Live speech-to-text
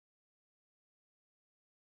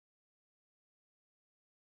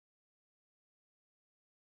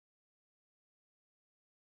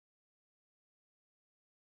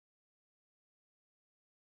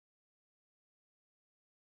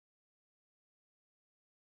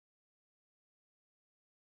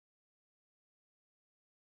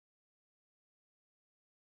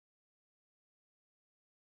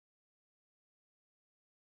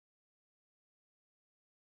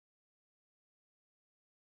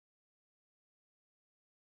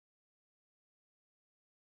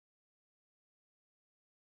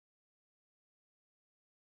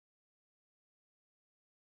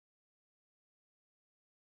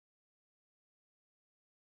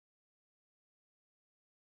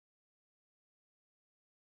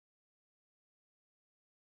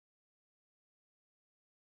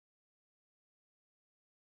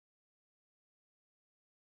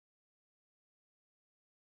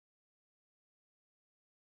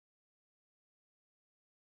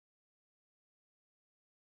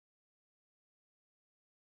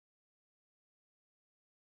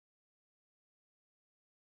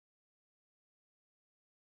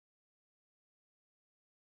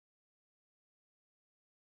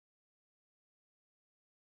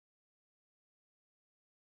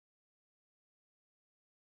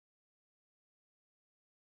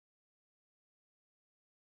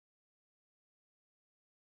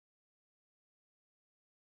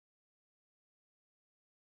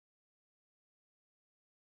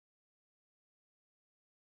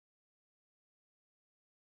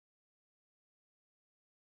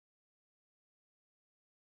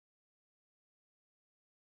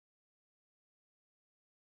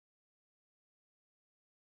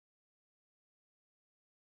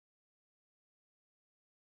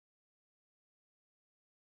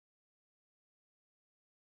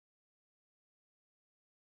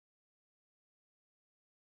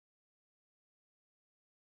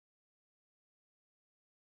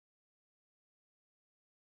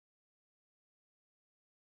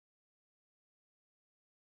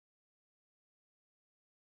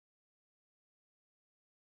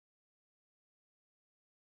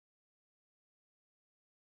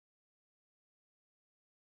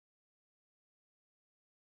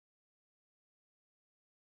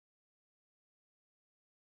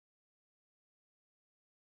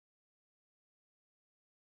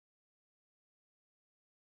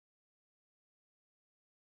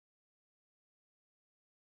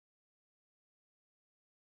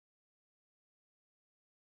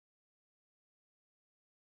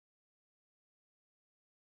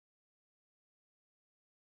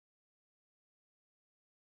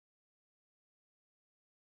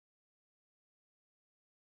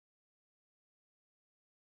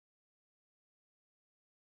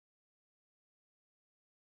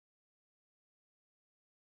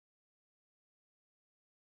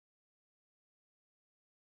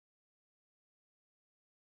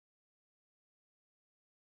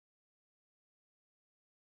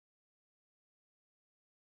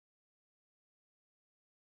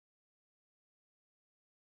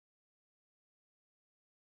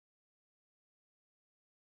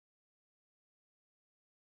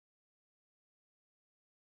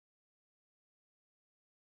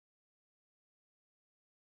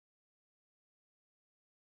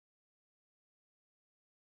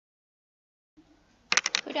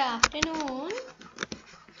Good afternoon.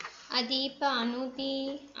 Adipa,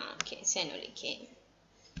 Anudi. Okay, Senuli came.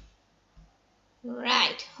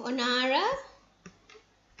 Right. Onara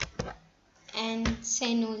and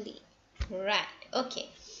Senuli. Right. Okay.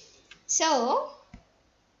 So,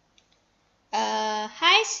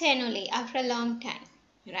 hi Senuli, after a long time.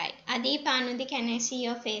 Right. Adipa, Anudi, can I see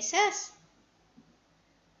your faces?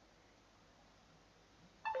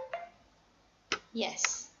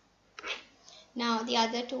 Yes. Now the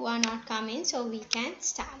other two are not coming, so we can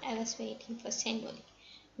start. I was waiting for Senuli.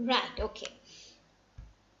 Right. Okay.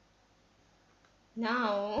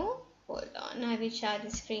 Now, hold on, I will share the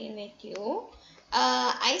screen with you.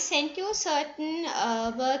 I sent you certain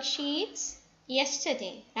worksheets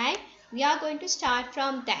yesterday, right? We are going to start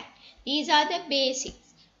from that. These are the basics.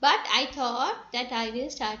 But I thought that I will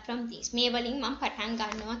start from these. Mevaling mam patan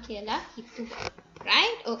gannawa kiyala hittuwa.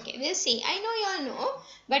 Right? Okay, we'll see. I know you all know,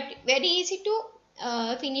 but very easy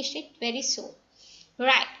to finish it very soon.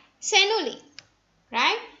 Right. Senuli.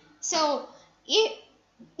 Right? So,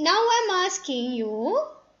 now I'm asking you,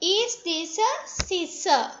 is this a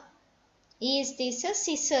scissor? Is this a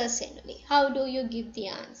scissor, Senuli? How do you give the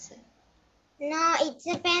answer? No, it's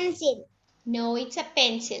a pencil. No, it's a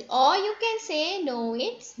pencil. Or you can say, no,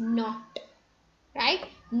 it's not. Right?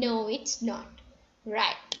 No, it's not.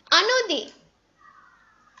 Right. Anudi,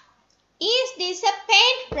 is this a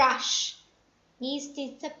paintbrush? Is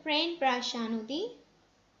this a paintbrush, Anudi?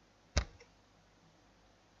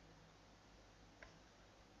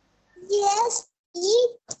 Yes,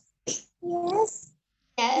 yes.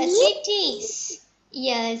 Yes, it is.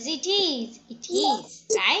 Yes, it is. It is,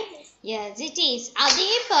 right? Yes, it is.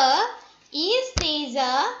 Adipa, is this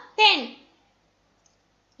a pen?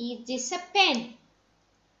 Is this a pen?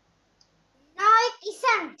 No, it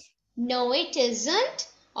isn't. No, it isn't.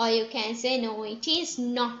 Or you can say no, it is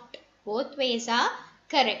not. Both ways are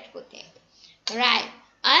correct, Pute. Right.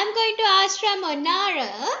 I'm going to ask from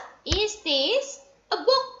Onara, is this a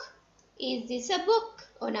book? Is this a book,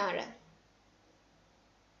 Onara?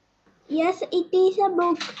 Yes, it is a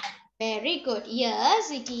book. Very good. Yes,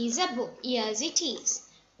 it is a book. Yes, it is.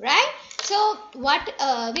 Right? So, what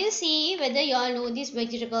we'll see whether you all know this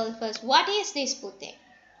vegetable first. What is this, Pute?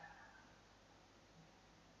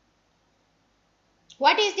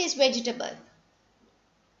 What is this vegetable?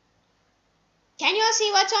 Can you all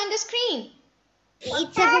see what's on the screen?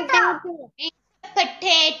 It's a potato. It's a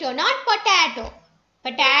potato, not potato.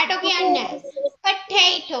 Potato kyanne.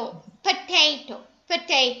 Potato, potato,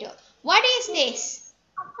 potato. What is this?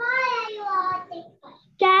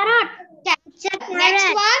 Carrot. It's a carrot.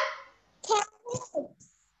 Next one.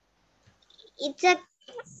 It's a.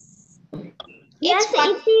 Yes,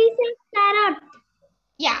 it is a carrot.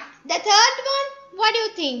 Yeah. The third one, what do you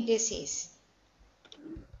think this is?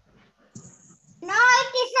 No,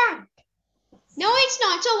 it isn't. No, it's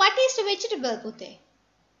not. So what is the vegetable, Pute?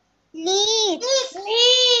 Leeks.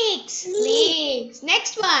 Leeks. Leeks.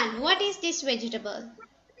 Next one. What is this vegetable?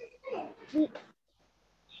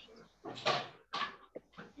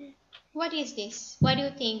 What is this? What do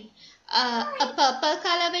you think? A purple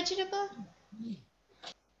color vegetable?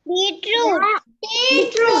 Beetroot.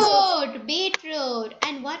 Beetroot. Beetroot.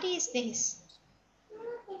 And what is this?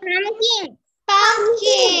 Pumpkin.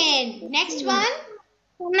 Pumpkin. Next one.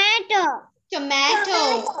 Tomato.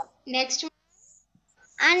 Tomato. Next one.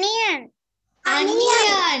 Onion.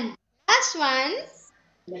 Onion. Last one.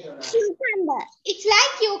 Cucumber. It's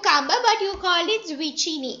like cucumber, but you call it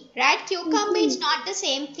zucchini, right? Cucumber is not the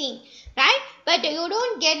same thing, right? But you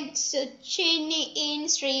don't get zucchini in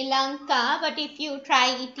Sri Lanka. But if you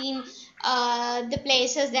try it in the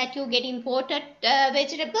places that you get imported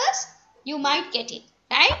vegetables, you might get it,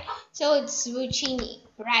 right? So it's zucchini,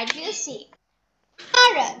 right? We'll see.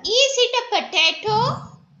 Tara, is it a potato?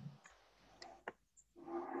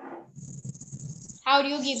 How do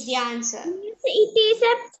you give the answer? It is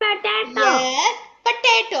a potato. Yes,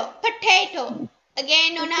 potato, potato.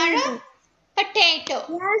 Again, Onara, potato.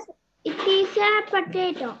 Yes, it is a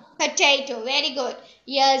potato. Potato, very good.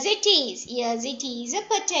 Yes, it is. Yes, it is a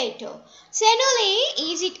potato.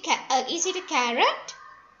 Senoli, is it a carrot?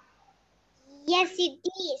 Yes, it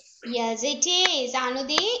is. Yes, it is.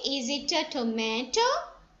 Anudi, is it a tomato?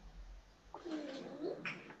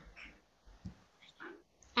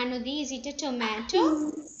 Anudi, is it a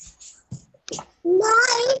tomato? No.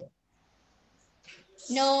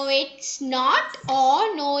 No, it's not,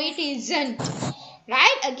 or no, it isn't.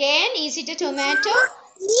 Right? Again, is it a tomato?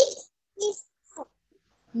 It is.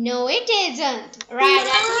 No, it isn't.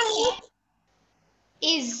 Right?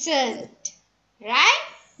 Isn't. Right?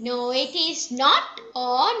 No, it is not,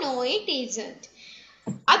 or no, it isn't.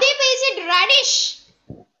 Adipa, is it radish?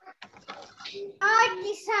 it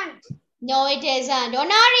isn't. No, it isn't.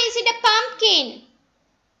 Onara, is it a pumpkin?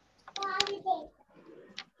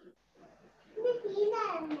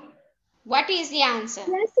 What is the answer?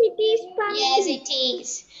 Yes, it is pumpkin. Yes, it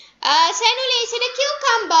is. Senuli, is it a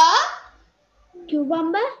cucumber?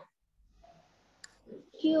 Cucumber.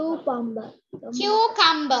 Cucumber.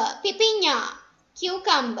 Cucumber. Pipinya.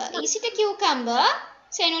 Cucumber. Is it a cucumber?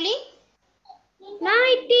 Senuli? No,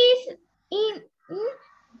 it is in.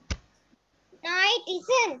 No, it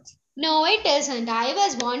isn't. No, it isn't. I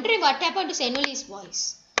was wondering what happened to Senuli's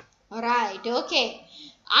voice. Alright, okay.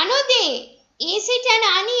 Anudi, is it an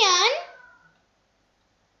onion?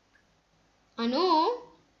 Anu?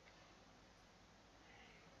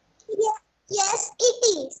 Yes, it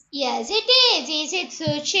is. Yes, it is. Is it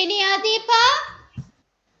Suchini Adipa?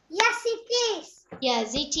 Yes, it is.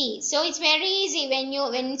 Yes, it is. So it's very easy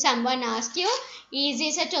when someone asks you, is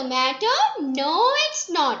this a tomato? No, it's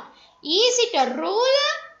not. Is it a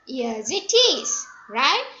ruler? Yes, it is.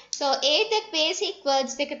 Right? So, the basic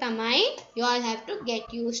words you all have to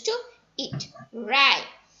get used to it. Right?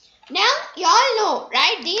 Now, you all know,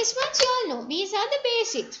 right? These ones you all know. These are the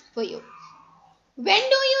basics for you. When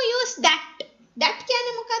do you use that? That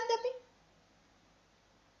kya mukadda pe?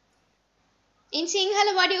 In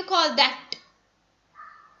Sinhala, what do you call that?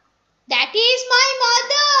 That is my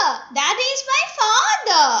mother. That is my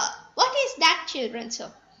father. What is that, children?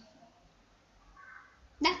 So,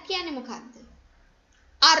 that kya mukadda?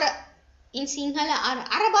 Ara. In Sinhala, ara.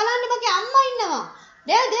 Ara balanna mage amma innawa.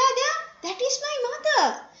 There. That is my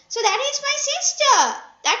mother. So that is my sister.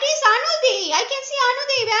 That is Anudhi. I can see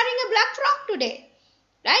Anudhi wearing a black frock today.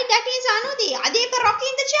 Right? That is Anudhi. Adipa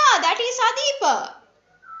rocking the chair. That is Adipa.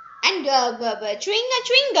 And chewing a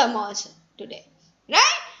chewing gum also today.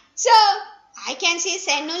 Right? So, I can say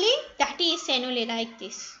Senuli. That is Senuli like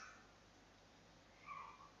this.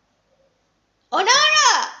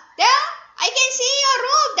 Onara. There. I can see your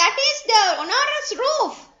roof. That is the Onara's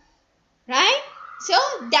roof. Right? So,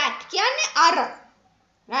 that. Kya ara.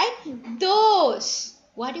 Right? Those.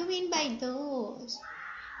 What do you mean by those?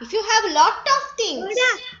 If you have a lot of things.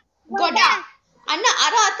 Goda. Anna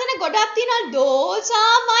ara athana godak thina. Those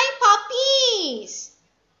are my puppies.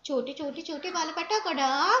 Chote balapata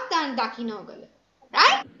godak dan dakina ogala.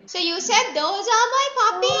 Right? So you said those are my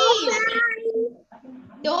puppies.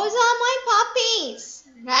 Those are my puppies.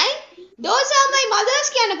 Right? Those are my mothers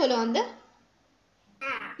kya na puluvanda?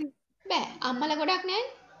 Be ammala godak naha.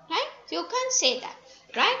 Right? So you can't say that.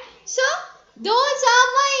 Right? So those are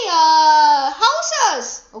my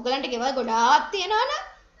houses. Ogalanta kewa godak tiyenawa na.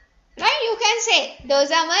 Right? You can say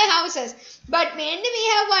those are my houses. But mainly we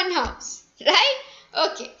have one house. Right?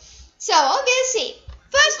 Okay. So we'll see.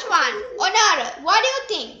 First one, Onara, what do you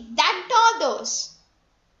think? That or those?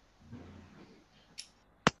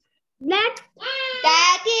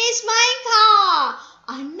 That is my car.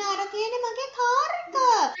 Annara kiyane mage car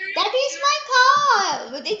ekka. That is my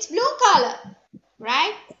car. With its blue color.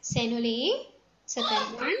 Right? Senuli,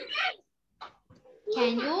 second one.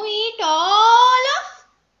 Can you eat all of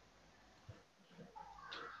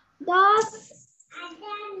those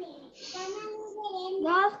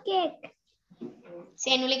cake?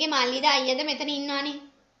 Senulike මල්ලිද අයියද මෙතන ඉන්නවනේ.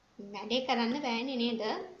 වැඩේ කරන්න බෑනේ නේද?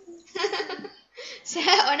 So,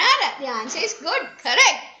 Onara, the answer is good.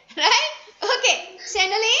 Correct. Right? Okay.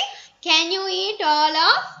 Senuli, can you eat all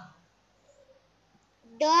of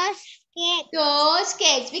Those cakes. those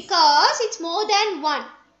cakes? Because it's more than one.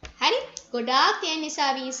 Hari? Godak තියන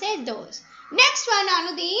නිසා we said those. Next one,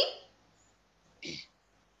 Anudhi.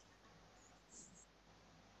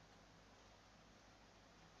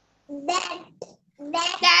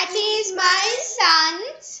 That is my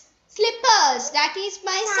son's slippers. That is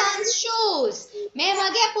my son's shoes. මේ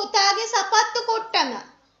මගේ පුතාගේ සපත්තු කොට්ටම.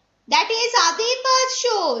 That is Adipa's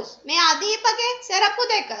shoes. මේ අදීපගේ සරප්පු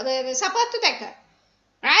දෙක සපත්තු දෙක.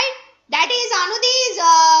 Right? That is Anudhi's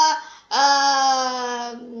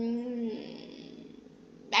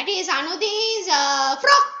that is Anudhi's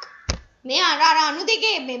frock. මේ අර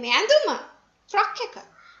අනුදිගේ මේ ඇඳුම frock එක.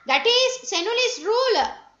 That is Senuli's ruler.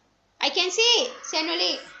 I can see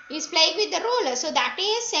Senuli is playing with the ruler. So that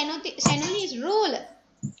is Senuli's ruler.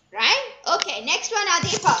 Right? Okay, next one,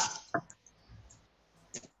 Adipa.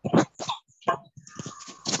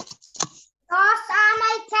 Those are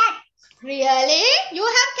my cats. Really? You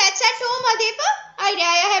have cats at home, Adipa? I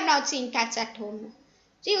have not seen cats at home.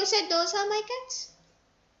 So you said those are my cats?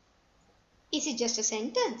 Is it just a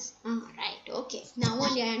sentence? Right, okay. Now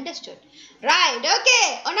only I understood. Right, okay.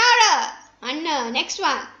 Onara. Anna, next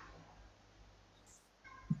one.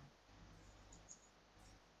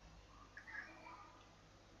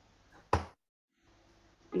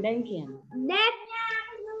 That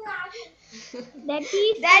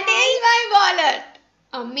is my wallet.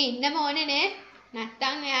 අම්මි ඉන්නම ඕනේ නේ.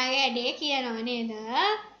 නැත්තම් එයාගේ ඇඩේ කියනව නේද?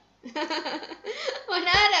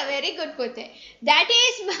 Onara, very good පුතේ. That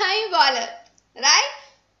is my wallet. Right?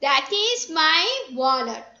 That is my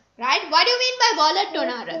wallet. Right? What do you mean by wallet,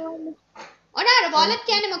 Onara? Onara, wallet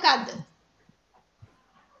කියන්නේ මොකක්ද?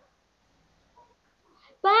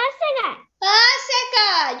 Purse එක. Purse එක.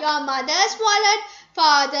 Your mother's wallet,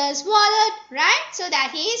 father's wallet, right? So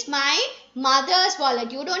that is my mother's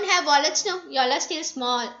wallet. You don't have wallets now. You all are still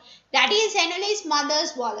small. That is Henry's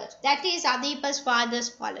mother's wallet. That is Adipa's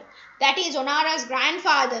father's wallet. That is Onara's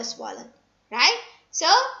grandfather's wallet. Right? So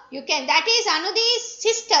you can, that is Anudi's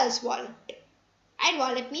sister's wallet. And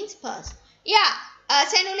wallet means purse. Yeah.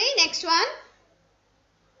 Senuli, next one.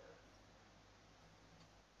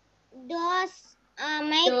 Those are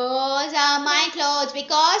my clothes,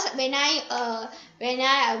 because when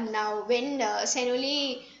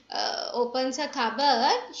Senuli opens a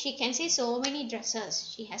cupboard, she can see so many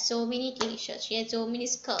dresses. She has so many t-shirts. She has so many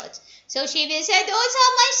skirts. So she will say, those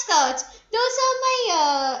are my skirts. Those are my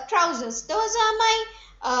trousers. Those are my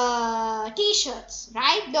t-shirts.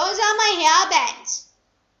 Right? Those are my hairbands.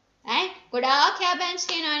 Right? Godak hairbands.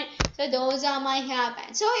 So those are my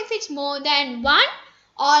hairbands. So if it's more than one,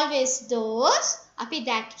 always those. Api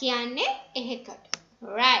that kiyanne ehekat.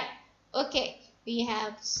 Right? Okay. We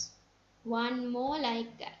have one more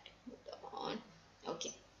like that.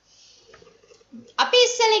 Okay. අපි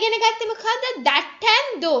ඉස්සෙල්ලා ඉගෙන ගත්තේ මොකද්ද? That and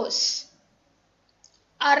those.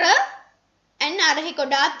 අර and අරහි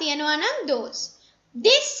ගොඩාක් තියෙනවා නම් those.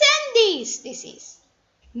 This and these. This is.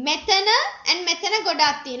 මෙතන and මෙතන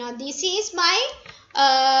ගොඩාක් තියෙනවා. This is my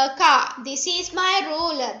car. This is my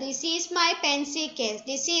ruler. This is my pencil case.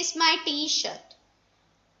 This is my t-shirt.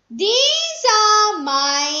 These are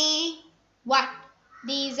my what?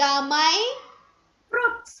 These are my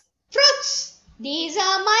fruits. These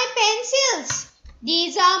are my pencils.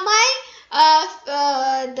 These are my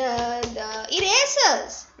the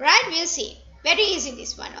erasers. Right? We'll see. Very easy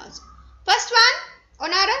this one also. First one,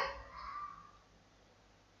 Onara.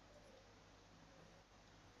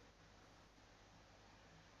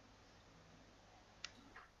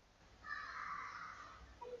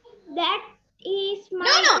 That is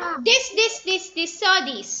my No. car. This or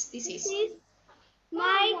this. This is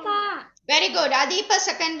my car. very good. Adipa,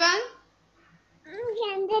 second one.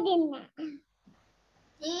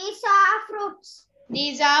 These are fruits.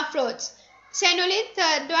 These are fruits. Senuli,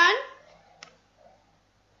 third one.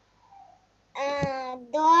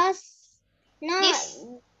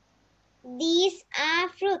 These are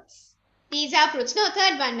fruits. These are fruits. No,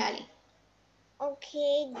 third one, darling.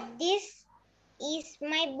 Okay, this is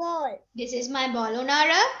my ball. This is my ball.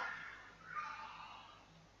 Onara.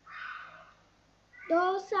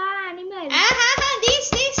 Those are animals.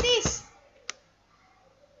 This.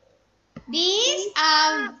 These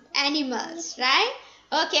are animals, right?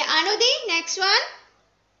 Okay, Anudi, next one.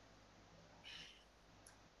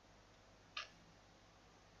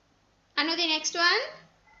 Anudi, next one.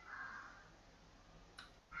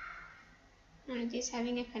 Anudi is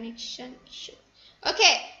having a connection issue.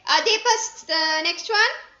 Okay, Deepas, the next one.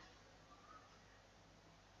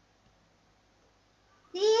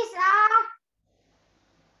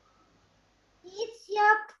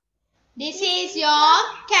 This is your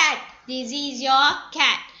cat. This is your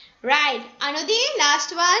cat. Right. Anudi,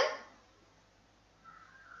 last one.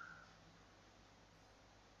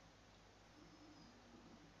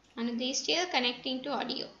 Anudi is still connecting to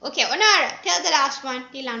audio. Okay, Onara, tell the last one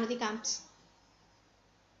till Anudi comes.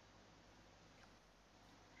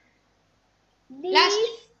 These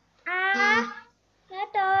are the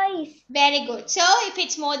toys. Very good. So if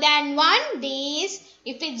it's more than one, these.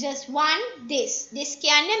 If it's just one, this. This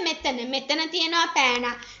කියන්නේ මෙතන. මෙතන තියෙනවා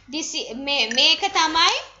පෑන. This මේක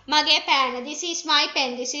තමයි මගේ පෑන. This is my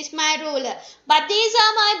pen. This is my ruler. But these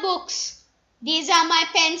are my books. These are my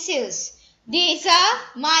pencils. These are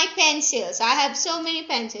my pencils. I have so many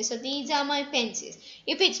pencils. So these are my pencils.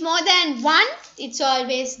 If it's more than one, it's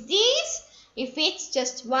always these. If it's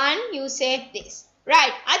just one, you say this.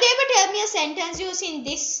 Right. Adeba, tell me a sentence using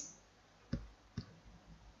this.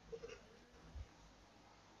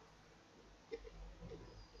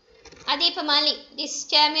 Adipa Mali, this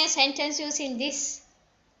tell me a sentence using this.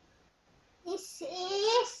 This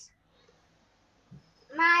is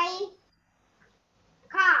my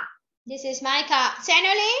car. This is my car.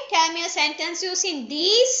 Senoli, tell me a sentence using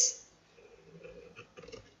these.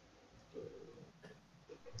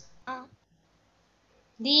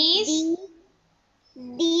 These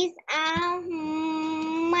are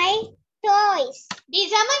my toys.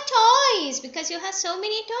 These are my toys because you have so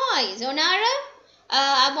many toys. Onara,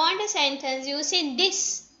 I want a sentence using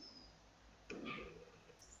this.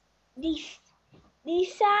 These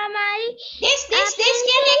are my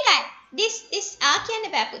This කියන්න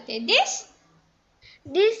බෑ පුතේ.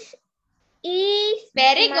 This is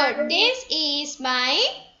Very my good. This is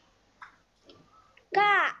my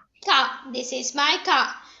car. car. This is my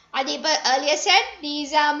car. Adiba earlier said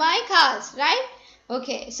these are my cars, right?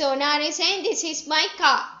 Okay. So Nari is saying this is my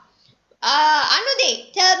car.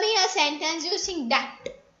 Anude, tell me a sentence using that.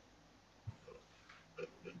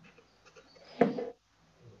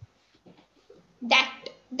 That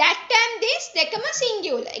and this dekama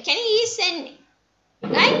singular. Can you use send?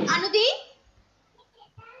 Right, Anude?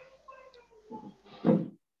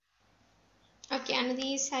 Okay,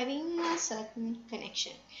 Anude is having a certain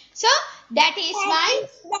connection. So that is my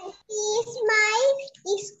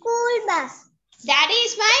school bus. That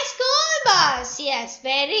is my school bus. Yes,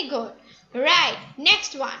 very good. Right,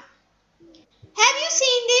 next one. Have you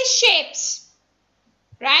seen these shapes?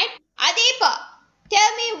 Right? Adipa,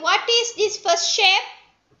 tell me what is this first shape?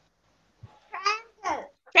 Triangle.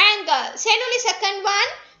 Triangle. Senuli, second one,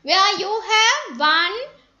 where you have 1,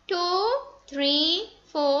 2, 3,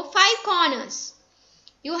 4, 5 corners.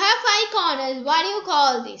 You have 5 corners. What do you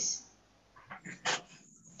call this?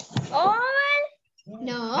 Oval.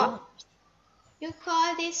 No. You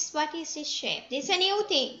call this, what is this shape? This is a new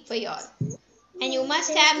thing for you all. And you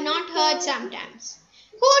must have not heard sometimes.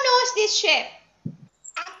 Who knows this shape?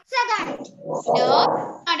 Hexagon. No,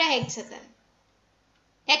 not a hexagon.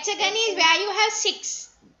 Hexagon is where you have 6.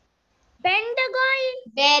 Pentagon.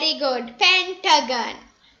 Very good. Pentagon.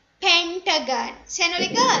 Pentagon.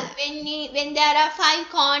 Senolika, when there are 5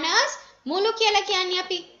 corners, mulu කියලා කියන්නේ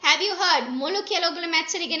අපි. Have you heard? මුළු කියලා ඔයගොල්ලෝ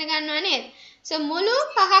maths එක ඉගෙන ගන්නවා නේද? So මුළු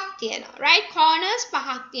පහක් තියෙනවා. Right? Corners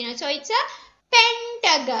පහක් තියෙනවා. So it's a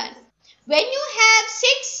pentagon. When you have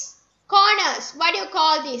 6 corners, what do you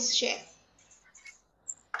call this shape?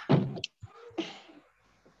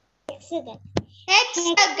 Hexagon.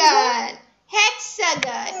 Hexagon.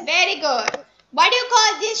 Hexagon. Very good. What do you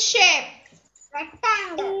call this shape?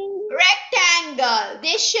 Rectangle. Rectangle.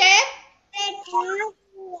 This shape? A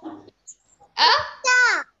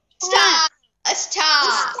star. A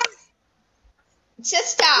star. It's a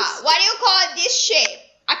star. What do you call this shape?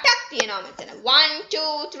 Attack තියෙනවා මෙතන. 1,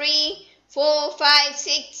 2, 3, 4, 5,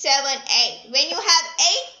 6, 7, 8. When you have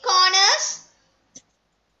 8 corners,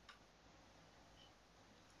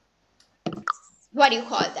 what do you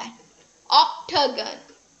call that? Octagon.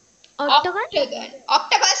 Octagon. Octagon.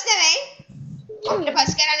 Octopus නෙවෙයි. Octopus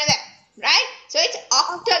කරන්න බෑ. Right? So it's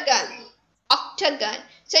octagon. Octagon.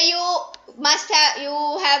 So you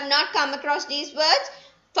have not come across these words.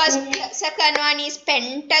 Second one is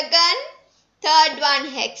pentagon. Third one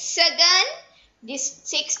hexagon. This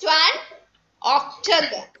sixth one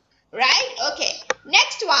octagon. Right? Okay.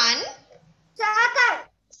 Next one. Circle.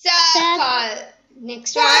 Circle.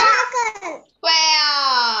 Next one.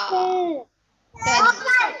 Square.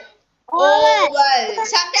 Oval.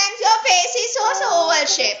 Sometimes your face is also oval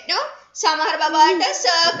shape, no? සමහර බබාට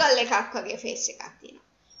circle එකක් වගේ face එකක් තියෙනවා.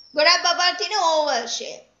 ගොඩක් බබාට තියෙන oval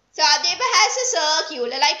shape. So Adeba has a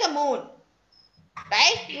circular like a moon.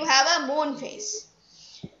 Right? You have a moon face.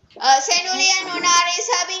 Senuli and Nonara is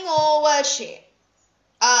having oval shape.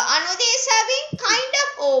 Anudhi is having kind of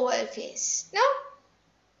oval face. No?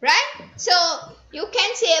 Right? So you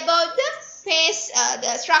can say about the face,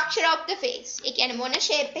 the structure of the face. ඒ කියන්නේ මොන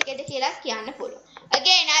shape එකද කියලා කියන්න පුළුවන්.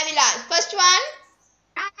 Again I will ask. First one.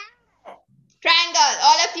 Triangle.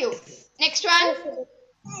 All of you. Next one.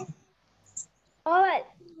 Oval.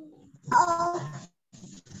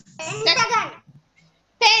 Pentagon.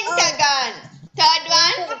 Pentagon. Third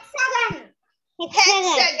one.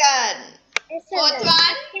 Hexagon. Fourth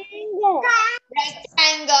one.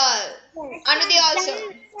 Rectangle. Anudhi also.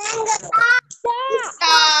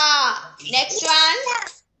 Star. Next one.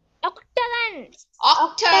 Octagon.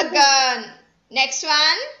 Octagon. Next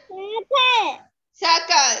one.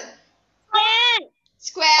 Circle.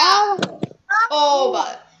 Square.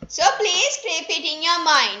 Oval. So please keep it in your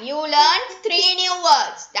mind. You learned 3 new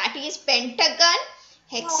words. That is pentagon,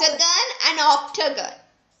 hexagon and octagon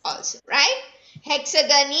also. Right?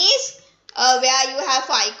 Hexagon is where you have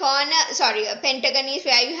 5 corners. Sorry, pentagon is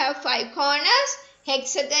where you have 5 corners.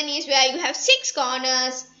 Hexagon is where you have 6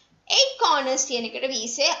 corners. 8 corners we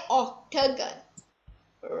say octagon.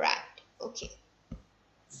 Right. Okay.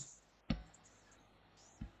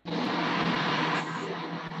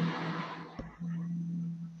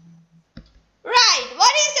 Right.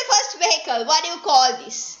 What is the first vehicle? What do you call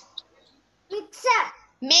this? Mixer.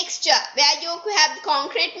 Mixture. Where you have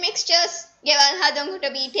concrete mixtures.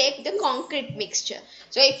 we take the concrete mixture.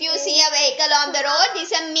 So if you see a vehicle on the road,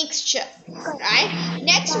 this is a mixture, right?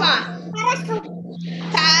 Next one,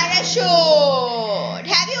 parachute.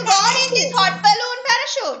 Have you gone in this hot balloon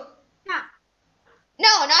parachute?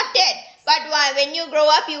 No, not yet. But when you grow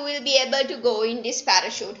up, you will be able to go in this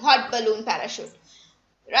parachute, hot balloon parachute.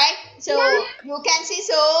 Right? So you can see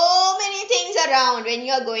so many things around when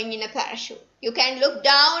you are going in a parachute. You can look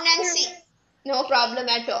down and see. No problem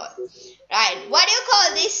at all. Right. What do you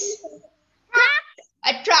call this?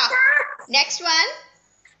 A truck. Next one.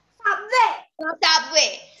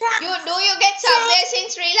 Subway. Do you get subways in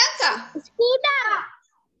Sri Lanka?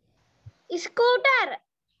 Scooter.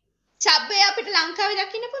 Subway අපිට ලංකාවේ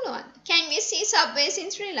දකින්න පුළුවන්. Can we see subways in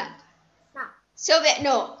Sri Lanka? So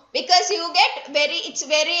no, because it's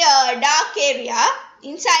very dark area.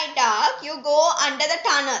 Inside dark, you go under the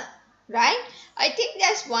tunnel, right? I think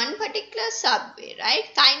there's one particular subway, right?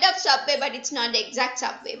 Kind of subway, but it's not the exact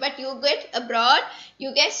subway. But you get abroad,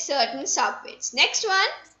 you get certain subways. Next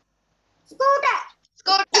one.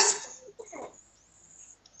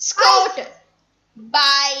 Scooter.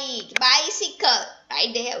 Bike. Bicycle.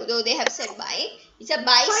 Right? Though they have said bike, it's a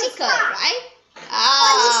bicycle, right?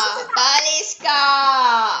 Police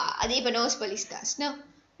car. Adipa knows police cars. No.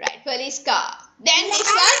 Right, police car. Then this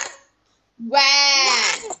one.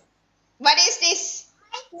 Van. What is this?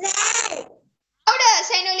 Louder,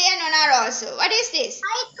 Senuli and Onar also. What is this?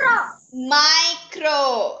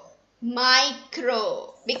 Micro.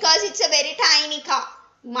 Because it's a very tiny car.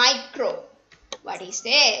 Micro. What is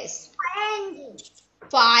this?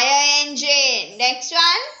 Fire engine. Next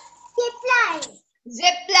one?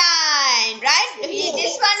 Zipline. Right?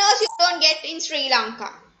 This one also you don't get in Sri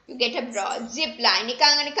Lanka. You get abroad. Zipline.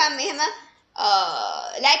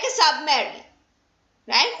 Like a submarine.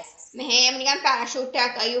 Right? Parachute.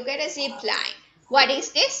 You get a zipline. What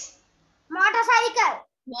is this? Motorcycle.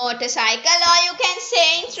 Motorcycle, or you can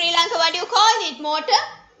say in Sri Lanka, what do you call it?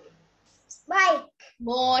 Bike.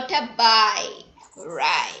 Motorbike.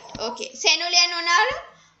 Right. Okay. Senuli and Onara,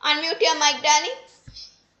 unmute your mic, darling.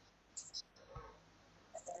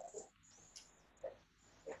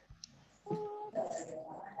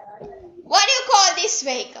 What do you call this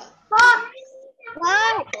vehicle? Boat.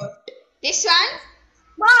 This one?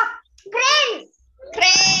 Crane.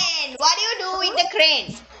 Crane. What do you do with the crane?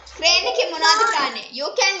 Crane ke monada karane? You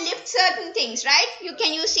can lift certain things, right?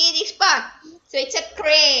 You see this part. So it's a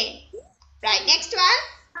crane. Right. Next one?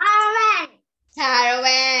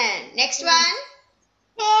 Caravan. Next one?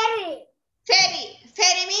 Ferry.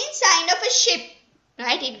 Ferry means kind of a ship.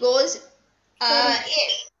 Right? It goes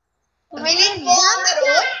Will it go on the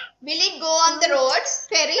road? Will it go on the roads?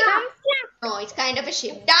 Ferry? No, it's kind of a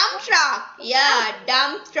ship. Dump truck. Yeah,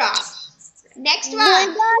 dump truck. Next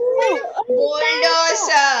one.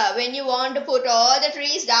 Bulldozer. When you want to put all the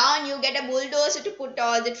trees down, you get a bulldozer to put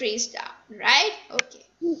all the trees down. Right? Okay.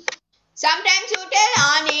 Sometimes you tell,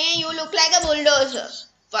 Annie, you look like a bulldozer.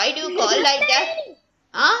 Why do you call like that?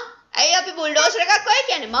 Huh? Ay, අපි bulldozer එකක් කොයි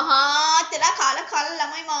කියන්නේ මහාතලා කාලා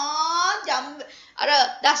ළමයි මා ජම් අර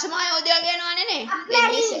දශමායෝදය ගේනවනේ නේ. Let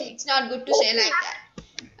me say. It's not good to say like that.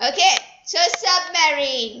 Okay. So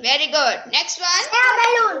submarine. Very good. Next one.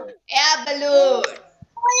 Air balloon.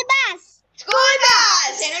 School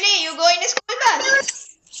bus. Senuli, you go in a school bus.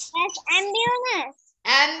 Yes,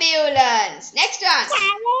 Ambulance. Next one.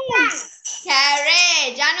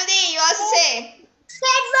 Carriage. Janudi, you also say.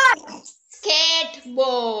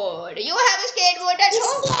 Skateboard. You have a skateboard at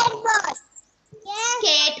home?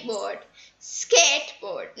 Yes.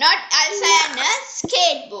 Skateboard. Not Alsayana.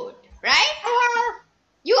 Skateboard. Right?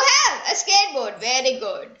 You have a skateboard. Very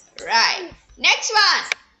good. Right. Next one.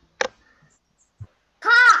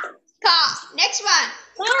 Car. Next one.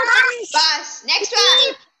 Bus. Next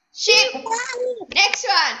one. Ship. Next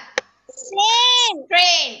one.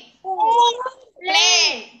 Train.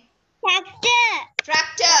 Plane.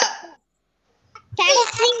 Tractor.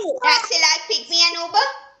 Taxi like pick me and Uber.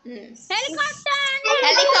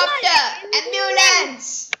 Helicopter. Ambulance.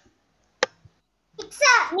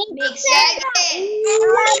 Mixer again.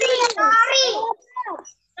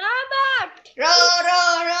 Row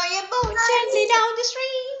your boat gently down the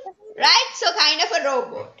stream. Right? So kind of a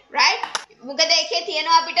rowboat. Right? මොකද එකේ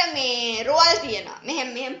තියෙනවා අපිට මේ roll තියෙනවා.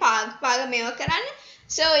 මෙහෙම පාග මේව කරන්න.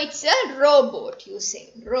 So it's a rowboat, you say.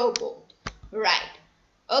 Rowboat. Right.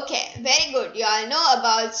 Okay, very good. You all know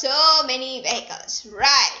about so many vehicles.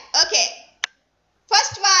 Right. Okay.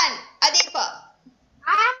 First one, Adipa.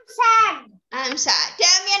 I'm sad.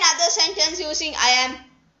 Tell me another sentence using I am.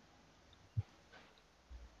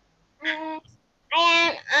 I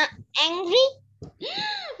am angry.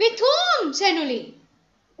 With whom, Senuli?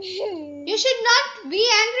 You should not be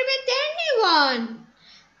angry with anyone.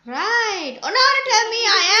 Right. Onara, tell me,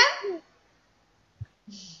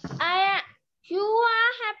 You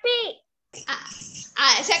are happy.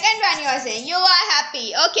 second one you are saying. You are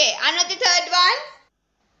happy. Okay. Another third one.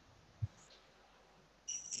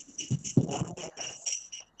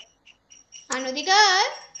 Another girl.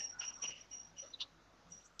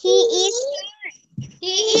 He is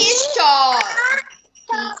He is tall.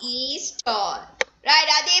 He is tall. Right,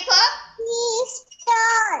 Adipa? He is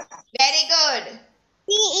tall. Very good.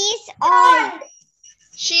 He is old.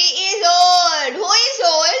 She is old. Who is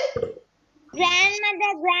old?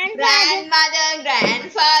 Grandmother, Grandmother,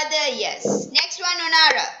 grandfather. Yes. Next one,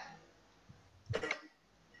 Onara.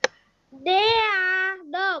 They are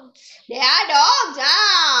dogs. They are dogs.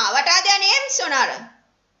 What are their names, Onara?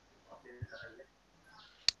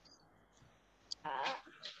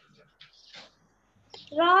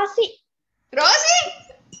 Rosie. Rosie?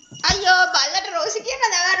 Ayyo, ballata Rosie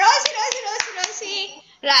kiyana. Rosie.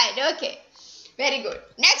 Right, okay. Very good.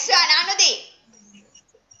 Next one, Anudi.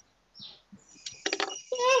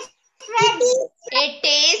 It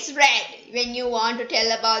is red. When you want to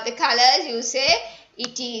tell about the colors, you say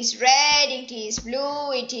it is red, it is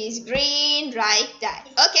blue, it is green, right that.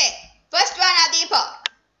 Okay. First one, Adipa.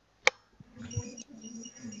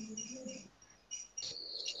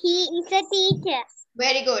 He is a teacher.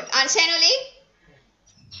 Very good. And Senuli?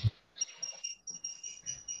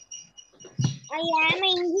 I am an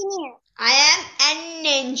engineer. I am an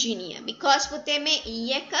engineer because putte me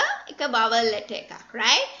e එක vowel letter එකක්,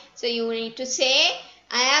 right? So you need to say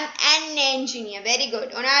I am an engineer. Very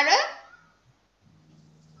good. Onara?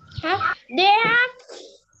 They are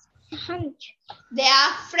French. They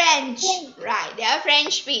are French. Right. They are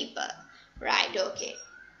French people. Right. Okay.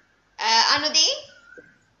 Anudi?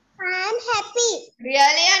 I am happy.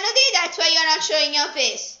 Really, Anudi? That's why you're not showing your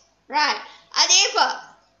face. Right.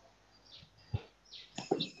 Adepa?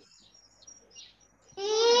 He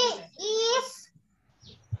is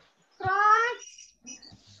from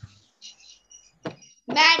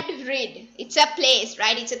Madrid. It's a place,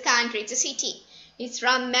 right? It's a country. It's a city. It's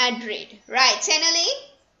from Madrid. Right. Senali?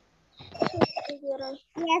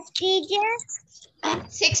 Yes, teacher.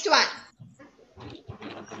 Sixth one.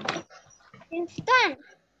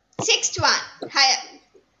 Sixth one. Higher.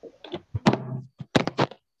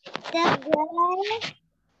 The girl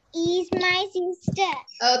is my sister.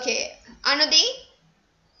 Okay. Anudi?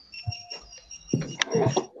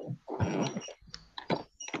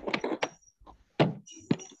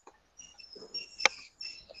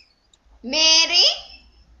 Mary?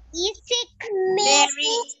 Is sick.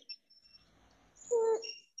 Mary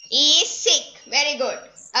is sick. Very good.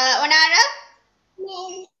 Onara?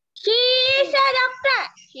 She is a doctor.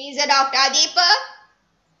 She is a doctor. Adipa?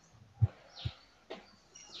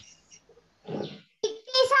 It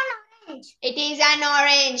is an orange. It is an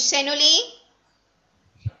orange. Senuli?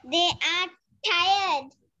 They are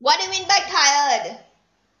tired. What do you mean by tired?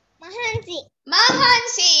 Mahansi.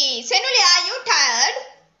 Mahansi. Senuli, are you tired?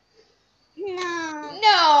 No.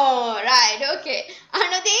 No. Right. Okay.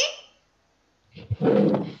 Anudi?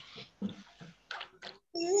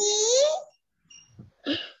 We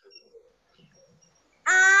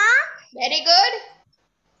are Very good.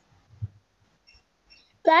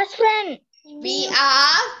 best friend. We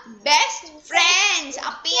are best friends.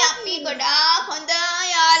 Appi godak honda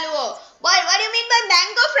yaluwo. What do you mean by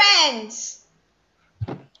mango friends?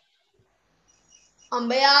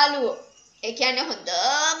 අඹ යාළුවෝ. ඒ කියන්නේ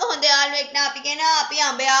හොඳම හොඳ යාළුවෙක් නා අපි කියනවා අපි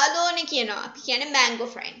අඹ යාළුවෝනේ කියනවා. අපි කියන්නේ mango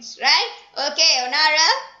friends, right? Okay, Onara?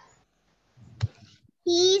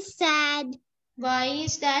 He's sad. Why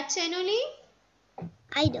is that, Senuli?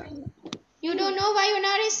 I don't know. You don't know why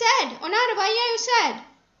Onara is sad? Onara, why are you sad?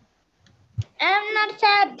 I'm not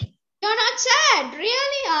sad. You're not sad,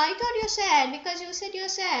 really? I thought you're sad because you said you're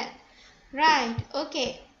sad. Right,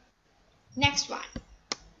 okay. Next one.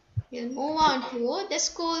 We'll move on to the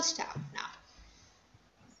school stuff now.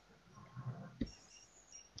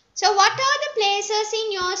 So what are the places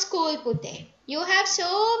in your school, Pute? You have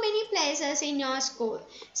so many places in your school.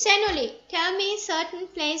 Senuli, tell me certain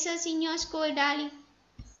places in your school, darling.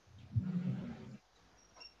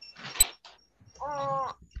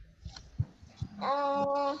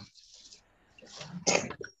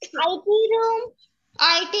 IT room.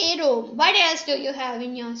 IT room. What else do you have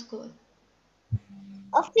in your school?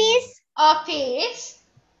 Office. Office.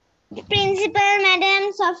 Principal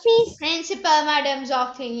madam's office. Principal madam's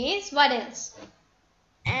office. What else?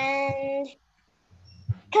 And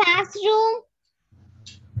classroom.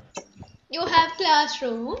 You have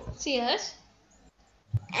classroom. Yes.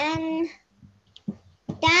 And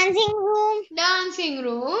dancing room, dancing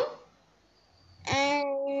room.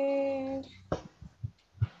 and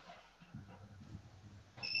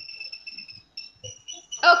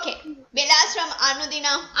Okay, Vilas from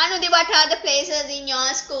Anudina. Anudi, what are the places in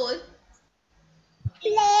your school?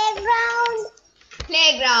 playground,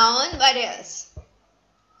 Playground. What else?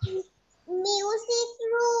 music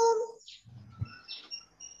room,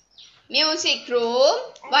 Music room.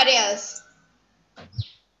 What else?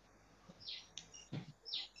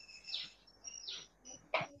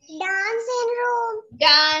 dancing room,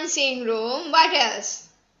 Dancing room. What else?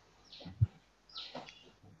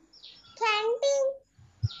 canteen,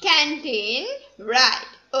 Canteen. Right.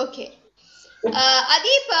 Okay.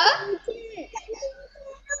 Adipa.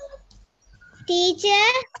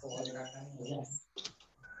 teacher,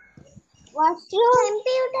 washroom,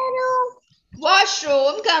 computer room,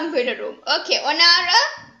 Washroom. Computer room. Okay. Onara.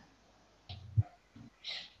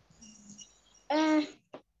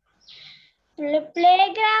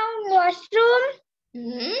 playground, washroom,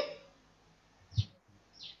 Hmm.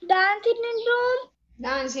 dancing room,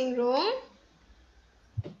 Dancing room.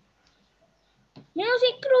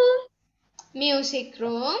 music room, Music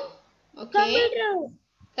room. Okay. computer room,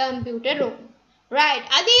 Computer room. Right.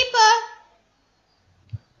 Adipa.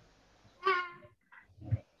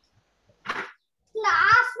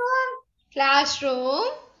 classroom, Classroom.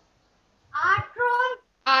 art room,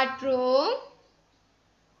 Art room.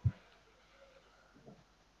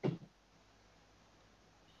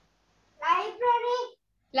 library,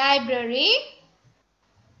 Library.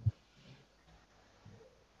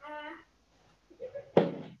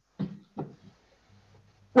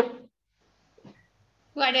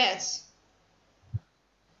 What else?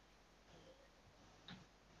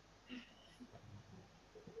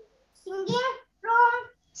 singing room,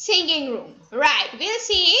 Singing room. Right. We'll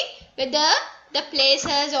see whether the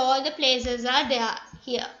places, all the places are there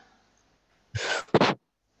here.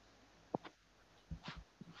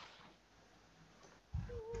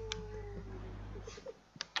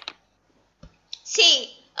 See,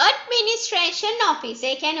 administration office.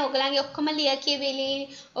 ඒ කියන්නේ ඔයගලන්ගේ ඔක්කොම ලියකියවිලි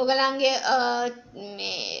ඔයගලන්ගේ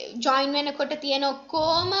join වෙනකොට තියෙන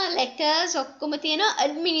ඔක්කොම letters ඔක්කොම තියෙන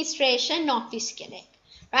administration office කෙනෙක්.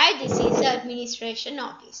 Right? This is the administration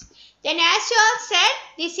office. Then as you all said,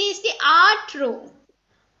 this is the art room.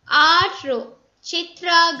 Art room.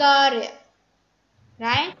 Chitragarya.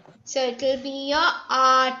 Right? So it will be your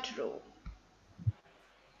art room.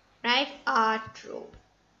 Right? Art room.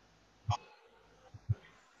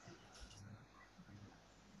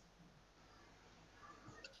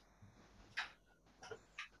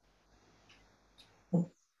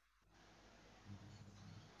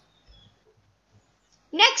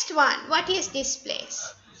 Next one. What is this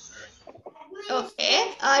place?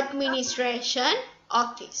 Okay. Administration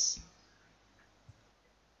office.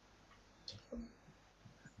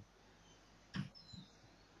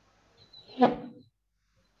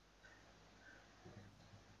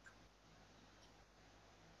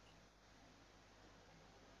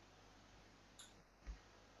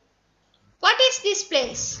 What is this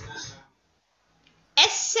place?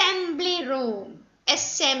 Assembly room.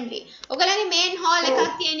 Assembly. ඔයගලගේ main hall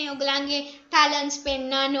එකක් තියෙන්නේ ඔයගලගේ talents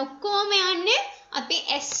පෙන්නන්න ඔක්කොම යන්නේ අපි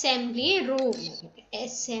assembly room.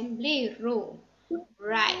 Assembly room.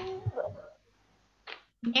 Right.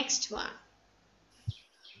 Next one.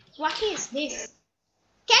 What is this?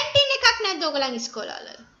 Canteen එකක් නැද්ද ඔයගලගේ ඉස්කෝලවල?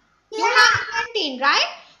 You have a canteen,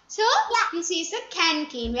 right? So this is a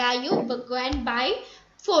canteen where you go and buy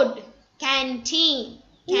food. Canteen.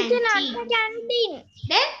 It's not a canteen.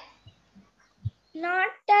 Then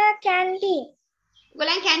Not a canteen.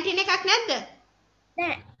 ඔයගලන් canteen එකක් නැද්ද?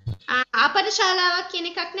 නෑ. ආපර ශාලාවක් කියන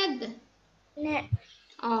එකක් නැද්ද? නෑ.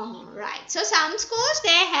 Oh, right. So some schools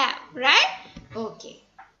they have, right? Okay.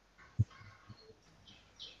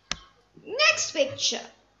 Next picture.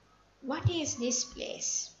 What is this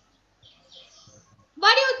place?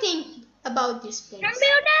 What do you think about this place?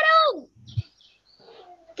 Computer room.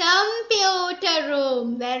 Computer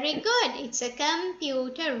room. Very good. It's a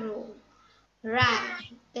computer room. Right.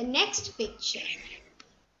 The next picture.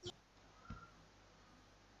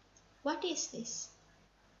 What is this?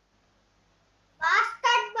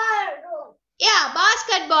 Basketball room. Yeah,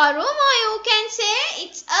 basketball room, or you can say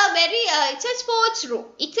it's a sports room.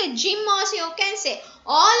 It's a gym also you can say.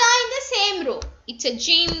 All are in the same room. It's a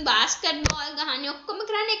gym, basketball, ගහන්නේ ඔක්කොම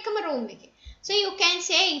කරන්නේ එකම room එකේ. So you can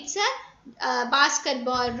say it's a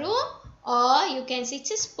basketball room, or you can say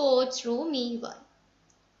it's a sports room even.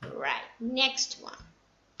 Right. Next one.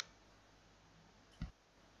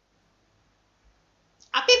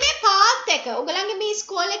 අපි මේ පාත් එක ඔයගලන්ගේ මේ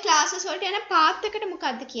ඉස්කෝලේ ක්ලාසස් වලට යන පාත් එකට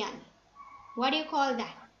මොකක්ද කියන්නේ? What do you call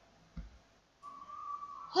that?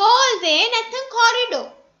 Hallway නැත්නම් corridor.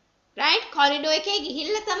 Right? corridor එකේ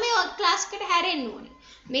ගිහිල්ලා තමයි ඔය class එකට හැරෙන්න ඕනේ.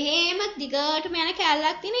 මෙහෙම දිගටම යන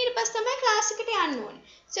කැලලක් තියෙන ඊට පස්සේ තමයි class එකට යන්න ඕනේ.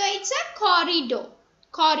 So it's a corridor.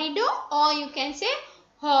 Corridor, or you can say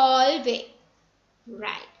hallway.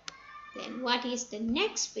 Right. Then what is the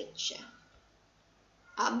next picture?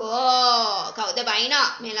 Abo, කවුද බයිනා?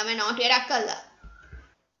 මේ ළමයා නෝට් එකක් කළා.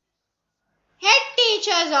 Head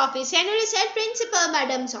teacher's office. Henry said principal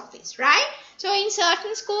madam's office, right? So in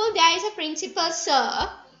certain school there is a principal sir.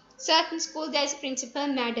 Certain school there is a principal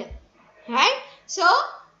madam, right? So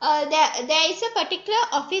there is a particular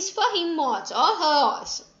office for him also or her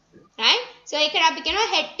also, right? So එකට අපි කියනවා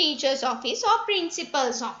head teacher's office or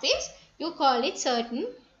principal's office. You call it certain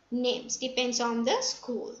names, depends on the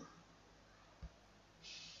school.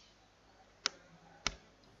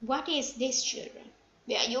 What is this, children?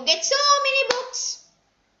 Where you get so many books?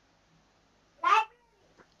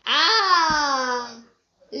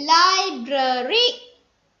 Library.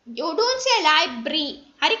 You don't say library.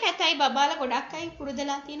 හරි කැතයි බබාලා ගොඩක් අය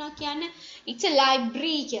පුරුදලා තියනවා කියන්න. It's a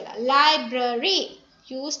library කියලා. Library.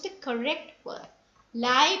 Use the correct word.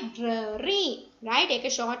 Library. Right? ඒක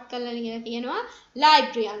short කරලා ලියලා තියෙනවා.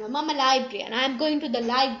 Library යනවා. මම library යනවා. I'm going to the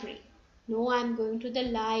library. No, I'm going to the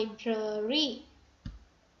library.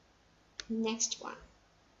 Next one.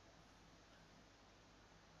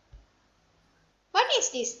 What is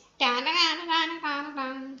this?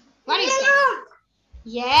 What is that?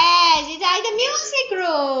 Yes, it's like the music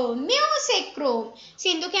room. Music room.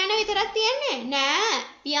 සින්දු කියන විතරක් තියන්නේ නෑ.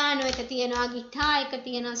 පියානෝ එක තියෙනවා, ගිටාර් එක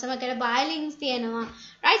තියෙනවා, සමහර violins තියෙනවා.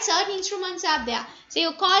 Right? Certain instruments are there. So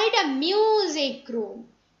you call it a music room.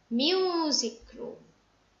 Music room.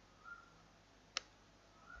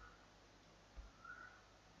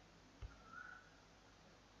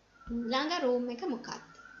 ළඟ room එක මොකක්ද?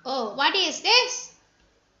 Oh, what is this?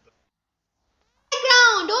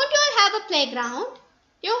 Playground. Don't you all have a playground?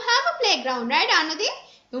 You have a playground, right, Anudi?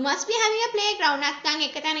 You must be having a playground. නැත්නම්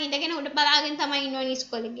එක තැන ඉඳගෙන උඩ බලාගෙන තමයි ඉන්නවනේ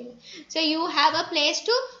ඉස්කෝලේ ගිහින්. So you have a place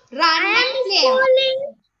to run and play.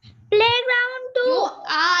 Playground too.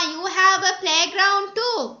 You have a playground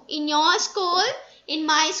too. In your school, in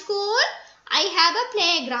my school, I have a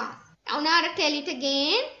playground. I want to tell it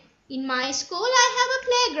again. In my school, I have a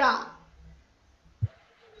playground.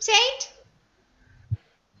 Say it.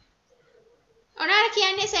 ඔනාර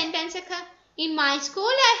කියන්නේ sentence එක. In my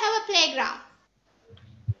school, I have a playground.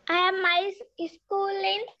 I have my school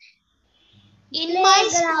In my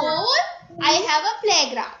school, I have a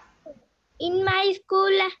playground. in my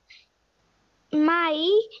school. My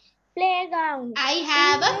playground. I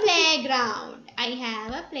have a playground. I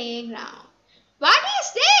have a playground. What is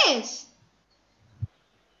this?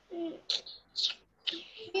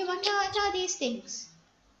 Hey, what are these things?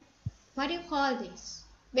 What do you call this?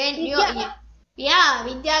 When you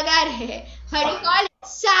Vidyagare. What do you call it?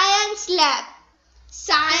 Science lab.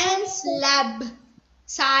 Science lab.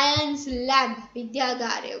 Science lab.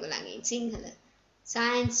 Vidyagare ඔයගොල්ලන්ගේ in Sinhala.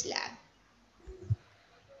 Science lab.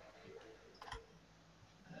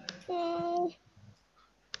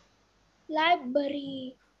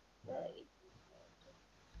 Library.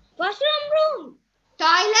 Washroom room.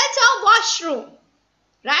 Toilets or washroom,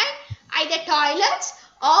 right? Either toilets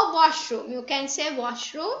or washroom. You can say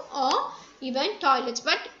washroom or even toilets,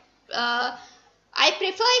 but I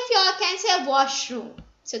prefer if you all can say washroom.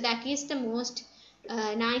 So that is the most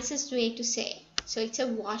nicest way to say. So it's a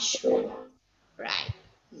washroom, right?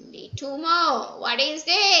 Only two more. What is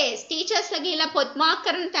this? Teachers lagila pot mark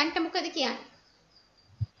කරන තැනට මොකද කියන්නේ?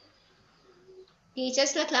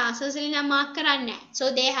 Teachers la classes la mark කරන්නේ. So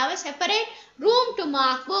they have a separate room to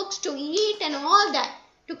mark books, to eat and all that,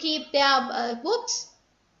 to keep their books.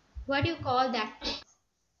 What do you call that?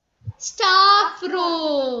 Staff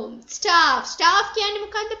room. Staff කියන්නේ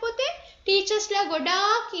මොකද්ද පොතේ? Teachers ලා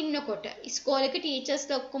ගොඩාක් ඉන්නකොට. ඉස්කෝලේ එක teachers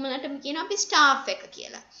ලා ඔක්කොමලටම කියනවා අපි staff එක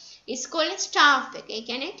කියලා. ඉස්කෝලේ staff එක. ඒ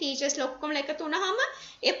කියන්නේ teachers ලා ඔක්කොමලා එකතු වුණාම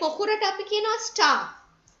ඒ පොකුරට අපි කියනවා staff.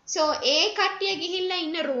 So ඒ කට්ටිය ගිහිල්ලා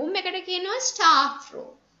ඉන්න room එකට කියනවා staff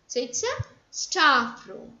room. So it's a staff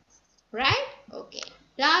room. Right? Okay.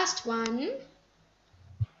 Last one.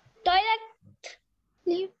 Toilet.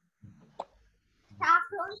 Staff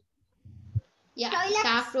room. Yeah, Toilets.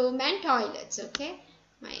 staff room and toilets. Okay.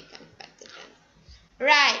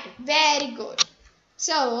 Right. Very good.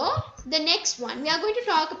 So the next one, we are going to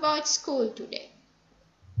talk about school today.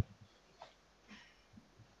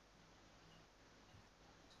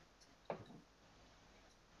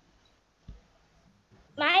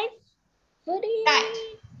 Right.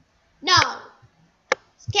 Now,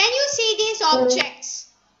 can you see these objects?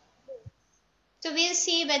 So we'll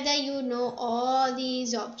see whether you know all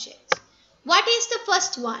these objects. What is the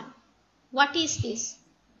first one? What is this?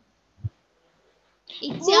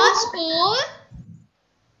 It's your school.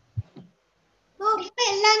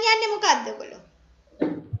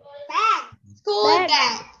 School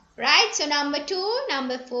bag. Right? So number 2,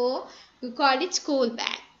 number 4, you call it school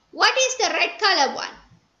bag. What is the red color one?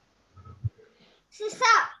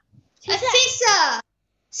 Scissor. A scissor.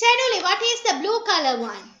 Senuli, what is the blue color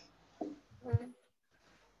one?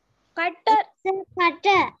 Cutter.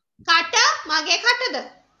 Cutter. Cutter? Mage cutter.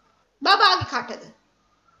 Babage cutter.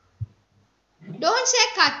 Don't say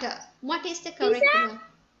cutter. What is the correct one?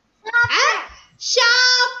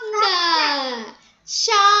 Sharpener.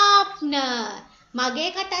 Sharpener.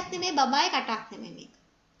 Mage katak neme, babaye katak neme.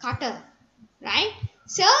 Cutter. Right?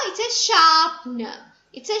 So it's a sharpener.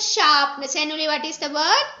 It's a sharpener. Senuli, what is the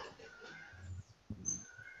word?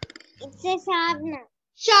 It's a sharpener.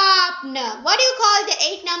 Sharpener. What do you call the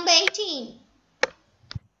number 18?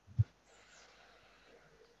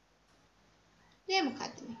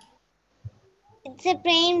 It's a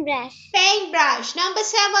paintbrush. Paintbrush. Number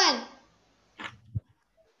 7.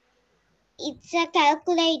 It's a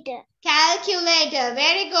calculator. Calculator.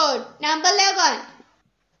 Very good. Number 11.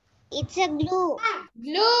 It's a glue.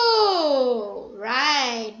 Glue.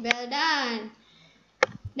 Right. Well done.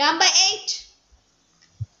 Number 8.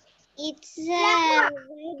 It's a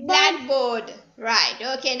Blackboard. Right.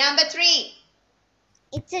 Okay. Number 3.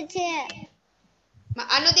 It's a chair.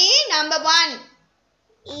 Anudhi, number 1.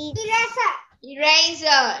 Eraser.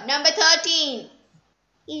 Eraser. Number 13.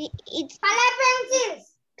 It's color pencils.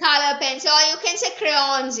 Color pencil. Or you can say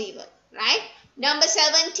crayons even. Right. Number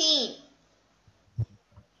 17.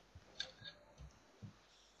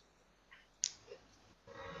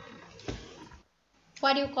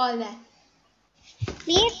 What do you call that?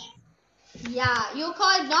 Clip. Yeah, you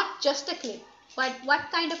call not just a clip. But what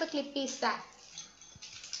kind of a clip is that?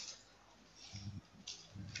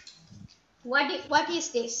 What is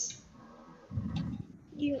this?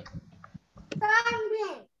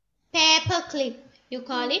 Paper clip. You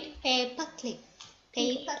call it paper clip.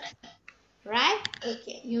 Paper clip. Right?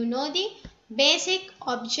 Okay. You know the basic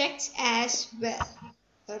objects as well.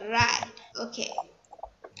 Right. Okay.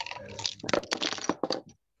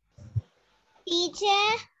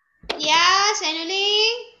 Teacher. Yeah,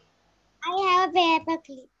 Senuli. I have a paper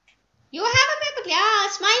clip. You have a paper clip. Ah,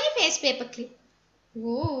 smiley face paper clip.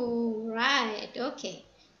 Oh, right. Okay.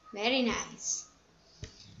 Very nice.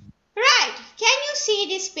 Right. Can you see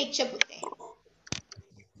this picture, Pute?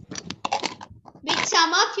 With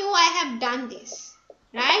some of you, I have done this.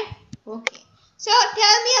 Right? Okay. So,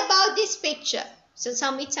 tell me about this picture. So,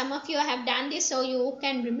 with some of you, I have done this so you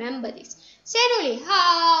can remember this. Senuli,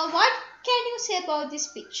 what can you say about this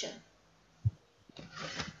picture?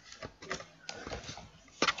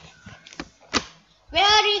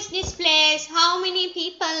 Where is this place? How many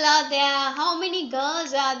people are there? How many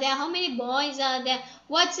girls are there? How many boys are there?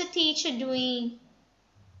 What's the teacher doing?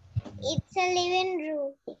 It's a living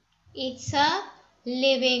room. It's a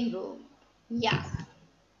living room. Yeah.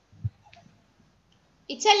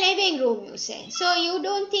 It's a living room, you say. So you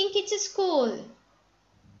don't think it's a school?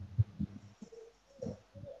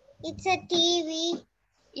 It's a TV.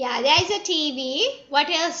 Yeah, there is a TV. What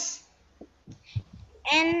else?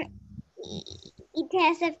 And it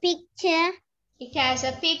has a picture. It has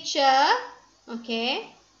a picture.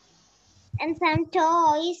 Okay. And some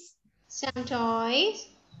toys. Some toys.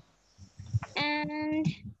 And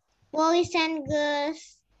boys and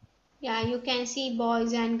girls. Yeah, you can see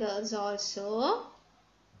boys and girls also.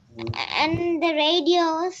 And the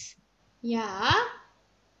radios. Yeah.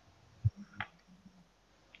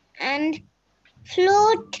 And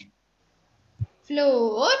flute.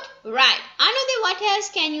 Flute. Right. Anudhi, what else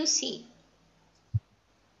can you see?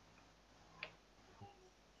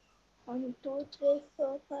 1, 2, 3,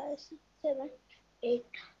 4, 5, 6, 7, 8.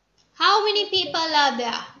 How many people are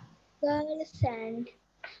there? Girls and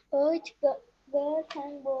boys. Girls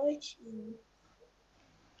and boys.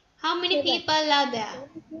 How many people are there?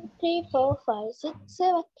 1, 2, 3, 4, 5, 6,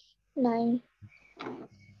 7, 9.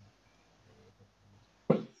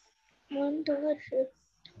 1, 2, 3,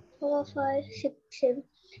 4, 5, 6, 7.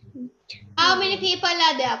 How many people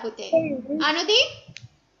are there, Pute? Anudhi?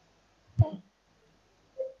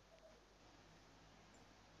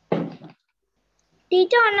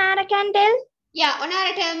 Teacher, Onara can tell. Yeah,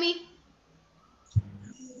 Onara, tell me.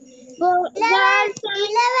 Girls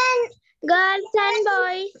and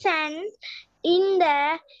boys and in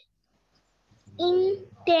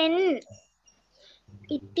 10.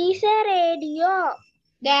 It is a radio.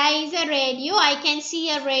 There is a radio. I can see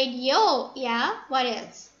a radio. Yeah, what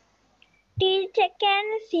else? Teacher can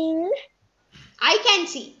sing. I can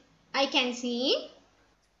see. I can see.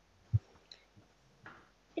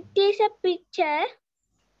 It is a picture.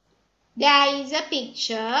 There is a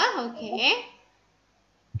picture. Okay.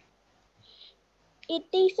 It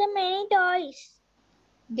is a many toys.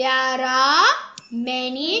 There are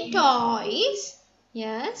many toys.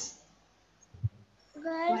 Yes.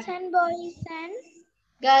 Girls What? and boys and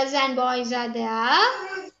Girls and boys are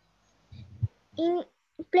there. in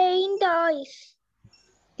playing toys.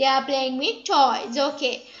 They are playing with toys.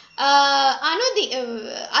 Okay. Adipa,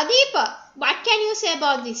 what can you say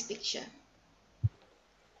about this picture?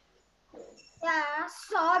 There are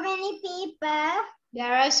so many people.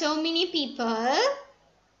 There are so many people.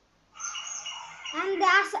 And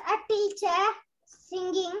there's a teacher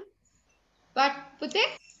singing. What, Pute?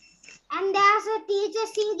 And there's a teacher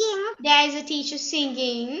singing. There is a teacher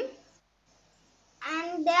singing.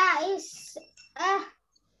 And there is a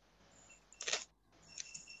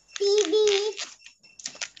TV.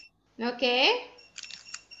 Okay.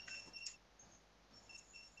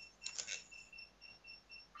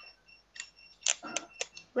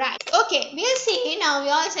 Right. Okay. We'll see. Now we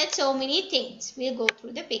all said so many things. We'll go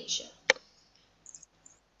through the picture.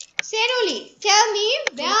 Senuli, tell me,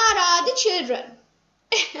 where are the children?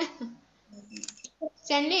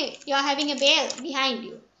 Senuli, you're having a bell behind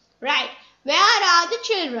you. Right. Where are the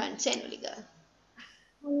children, Senuli girl?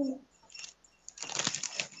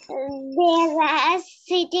 They were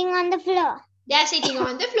sitting on the floor. They are sitting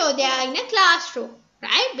on the floor. They are in a classroom.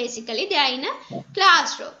 Right? Basically, they are in a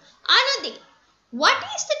classroom. Anudhi, what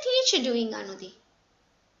is the teacher doing, Anudhi?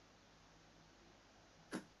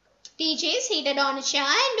 Teacher is seated on a chair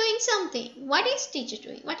and doing something. What is teacher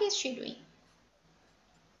doing? What is she doing?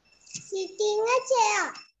 Sitting a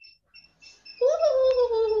chair.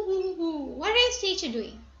 Ooh, what is teacher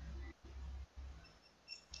doing?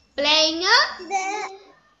 Playing a flute.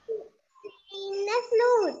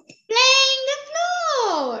 Playing the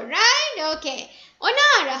flute, right? Okay.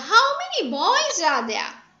 Onara, how many boys are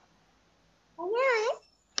there? Yeah.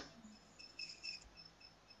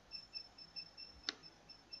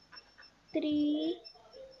 3,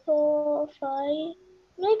 4, 5.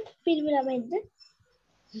 Not film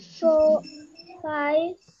 4,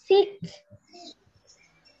 5, 6.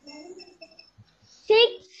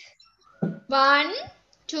 6. 1,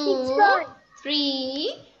 2,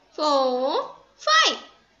 3, 4, 5.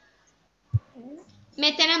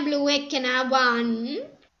 Metana blue ekana 1.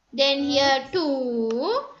 Then here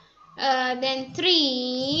 2. Then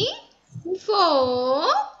 3, 4.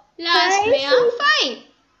 Last way 5.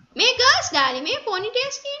 May girls dali may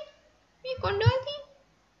ponytail skin. May condol skin.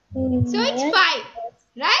 So it's 5.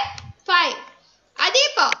 Right? 5.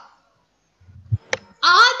 Adipa.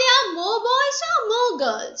 Are there more boys or more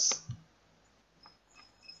girls?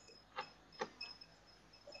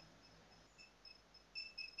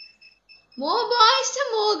 More boys or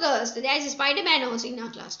more girls? There is a Spider-Man also in our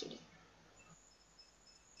class today.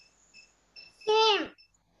 Same.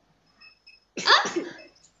 Huh?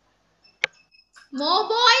 More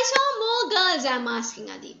boys or more girls? I'm asking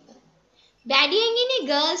Adipa. Daddy engine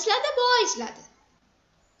girls latha boys latha?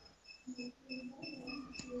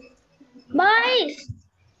 Boys.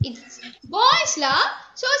 It's boys la.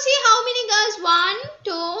 So see how many girls? 1,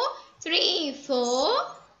 2, 3, 4,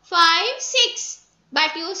 5, 6.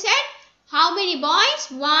 But you said how many boys?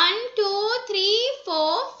 1, 2, 3,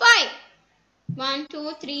 4, 5. 1,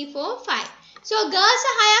 2, 3, 4, 5. So girls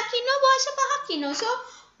are hayakino, boys are pahakino. So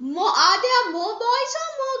are there more boys or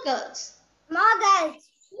more girls? More girls.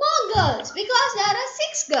 More girls, because there are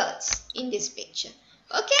 6 girls in this picture.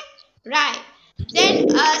 Okay, right. Then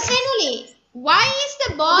Senuli, why is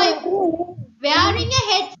the boy wearing a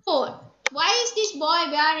headphone? Why is this boy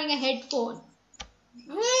wearing a headphone?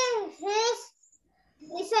 He's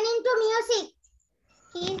listening to music.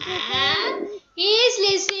 He is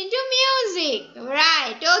listening to music.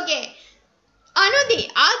 Right, okay. Anudhi,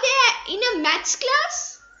 are they in a maths class?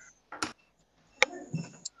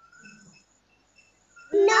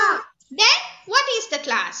 No. Then what is the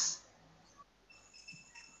class?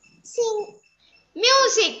 Sing.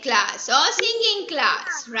 Music class or singing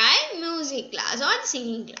class, right? Music class or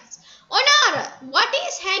singing class. Onara, what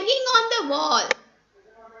is hanging on the wall?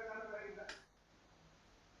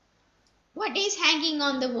 What is hanging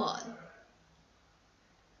on the wall?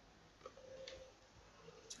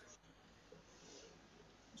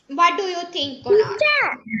 What do you think,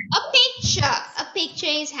 Onara? A picture. A picture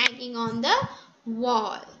is hanging on the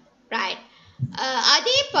wall, right?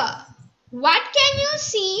 Adipa, what can you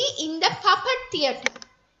see in the puppet theatre?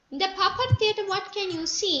 In the puppet theatre, what can you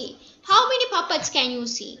see? How many puppets can you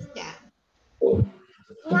see there? 1.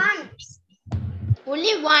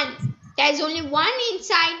 Only one. There is only one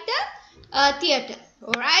inside the theater.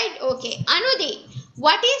 Alright? Okay. Anudi,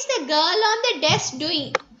 what is the girl on the desk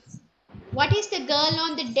doing? What is the girl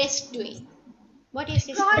on the desk doing? What is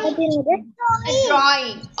this? Drawing. A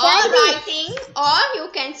drawing or writing, or you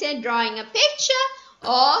can say drawing a picture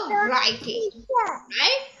or writing.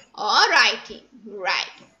 Right? Or writing.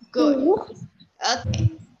 Right. Good.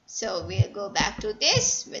 Okay. So we'll go back to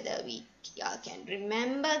this, whether we y'all can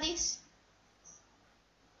remember this.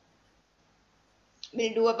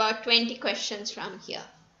 We'll do about 20 questions from here.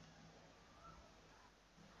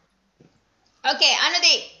 Okay,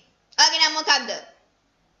 Anudi. Agina mokadda.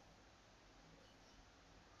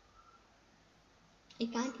 I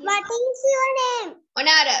can't hear. What is your name?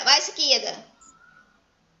 Onara, vayasa kiyada?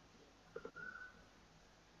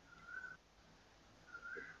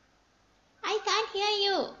 I can't hear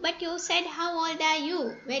you, but you said how old are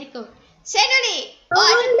you? Very good. Senuli. How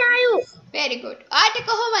old are you? Very good. Ata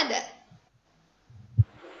kohomada?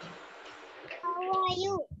 How are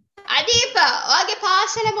you? Adipa, ඔයාගේ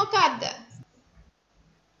පාසල මොකක්ද?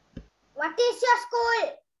 What is your school?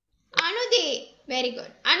 Anudi. Very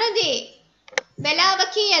good. Anudi. වෙලාව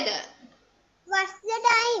කීයද? What's the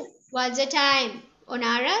time? What's the time?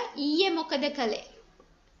 Onara, ඊයේ මොකද කළේ?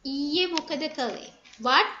 ඊයේ මොකද කළේ?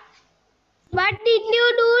 What? What did you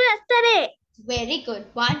do yesterday? Very good.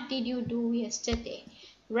 What did you do yesterday?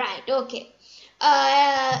 Right. Okay.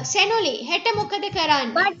 Senoli, හෙට මොකද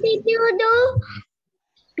කරන්නේ? What did you do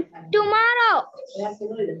tomorrow?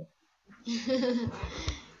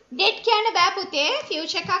 Date කියන්න බෑ පුතේ.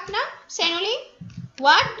 Future එකක් නම්. Senoli,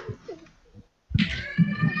 what?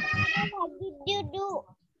 What did you do?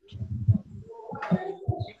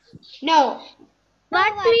 No.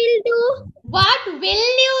 What will do? What will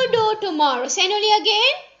you do tomorrow? Senoli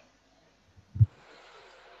again.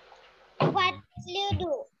 What will you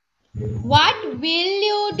do? What will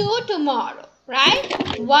you do tomorrow? Right?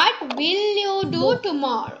 What will you do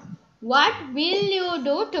tomorrow? What will you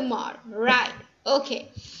do tomorrow? Right. Okay.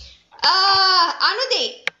 Anudi.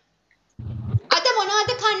 අද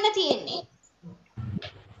මොනවද කන්න තියෙන්නේ?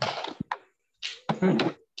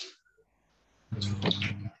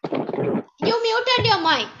 You muted your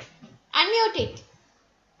mic. Unmute it.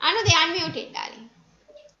 Anudi, unmute it, darling.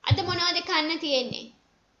 අද මොනවද කන්න තියෙන්නේ?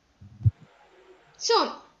 Soon.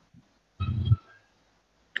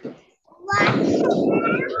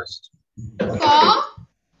 For?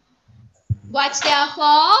 What's there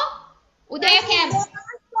for? Udaya camp.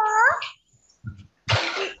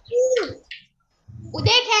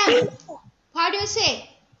 Udaya camp. How do you say?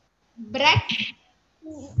 Breakfast.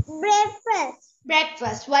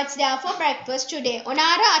 Breakfast. What's there for breakfast today?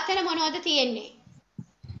 Onara අතන මොනවද තියෙන්නේ?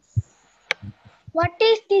 What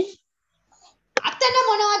is this? අතන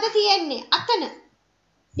මොනවද තියෙන්නේ? අතන.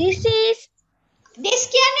 This is. This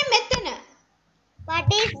කියන්නේ මෙතන. What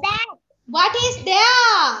is that? What is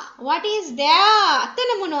there? What is there? අතන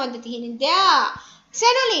මොනවද තියෙන්නේ? There.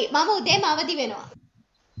 Senoli, මම උදේම අවදි වෙනවා.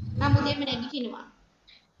 මම උදේම නැගිටිනවා.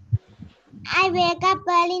 I wake up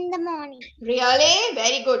early in the morning. Really?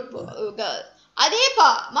 Very good girl. අදේපා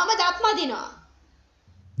මම දත් මදිනවා.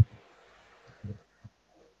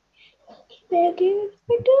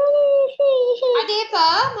 අදේපා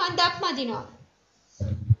මම දත් මදිනවා.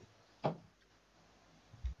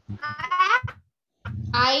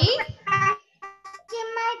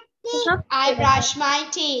 I brush my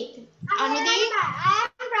teeth. Anudi? I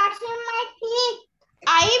am brushing my teeth.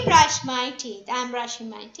 I brush my teeth. I am brushing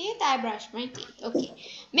my teeth. I brush my teeth. Okay.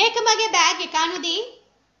 Make mage bag එක Anudi.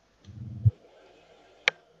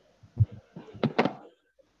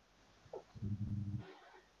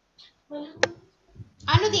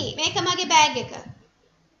 Anudi, make mage bag එක.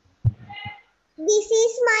 This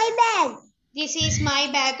is my bag. This is my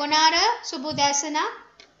bag. Onara, Subudasana.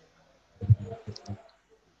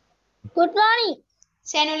 Good morning.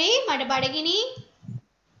 Senuli, මට බඩගිනි.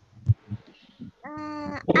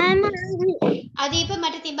 I'm hungry. Adeepa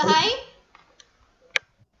මට තිබහයි.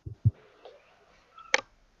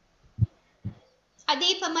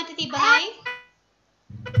 අදීප මට තිබහයි.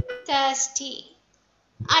 Thirsty.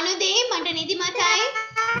 අනුදේ මට නිදිමතයි.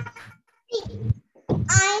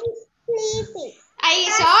 I'm sleepy. I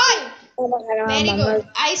saw it. Very good.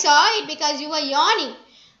 I saw it because you were yawning.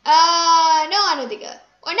 No Anudika.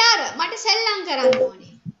 Onara, මට සෙල්ලම් කරන්න ඕනේ.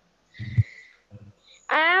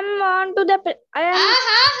 I am on to the. I am.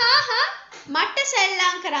 මට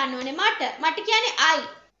සෙල්ලම් කරන්න ඕනේ. මට කියන්නේ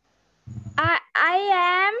I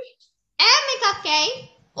am. am එකක් ඇයි?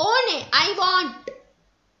 ඕනේ. I want.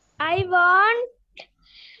 I want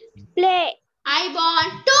play. I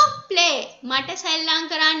want to play. මට සෙල්ලම්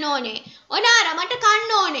කරන්න ඕනේ. ඔනාර මට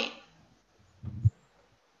කන්න ඕනේ.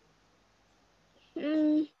 I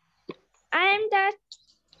am that.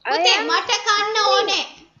 I පුතේ am මට කන්න hungry. ඕනේ.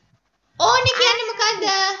 ඕනේ කියන්නේ මොකද්ද?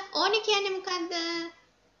 ඕනේ කියන්නේ මොකද්ද?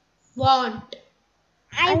 Want.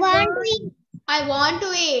 I want to eat. I want to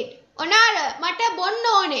eat. ඔනාර මට බොන්න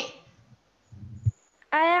ඕනේ.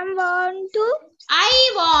 I am want to. I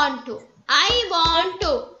want to. I want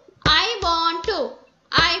to. I want to.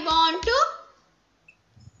 I want to.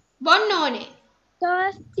 බොන්න ඕනේ.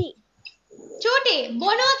 Thirsty. චූටි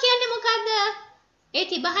බොනවා කියන්නේ මොකද්ද? ඒ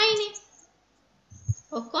තිබහයිනේ.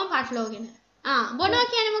 ඔක්කොම පටලවගෙන. බොනවා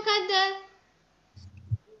කියන්නේ මොකද්ද?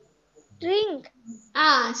 Drink.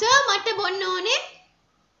 so මට බොන්න ඕනේ.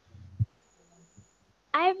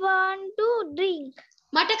 I want to drink.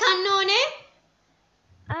 මට කන්න ඕනේ.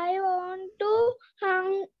 I want to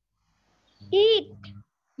eat.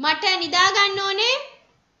 මට නිදා ගන්න ඕනේ.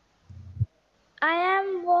 I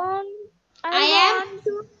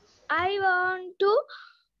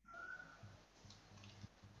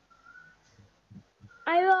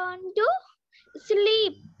want to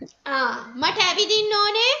sleep. මට ඇවිදින්න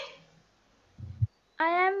ඕනේ.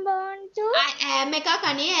 I am want to. am එකක්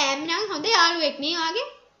අනේ am නම් හොඳ යාළුවෙක් නේ වාගේ.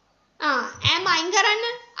 am අයින් කරන්න.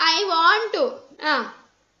 I want to.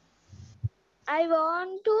 I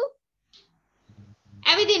want to.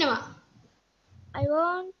 ඇවිදිනවා. I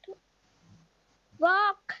want to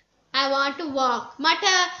walk. I want to walk. මට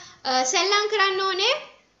සෙල්ලම් කරන්න ඕනේ.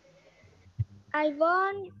 I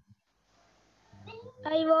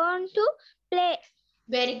want to play.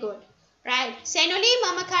 Very good. Right. සෙනුලි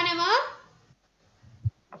මම කනවා.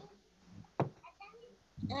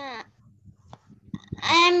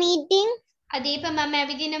 I am eating. අදීප මම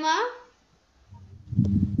ඇවිදිනවා.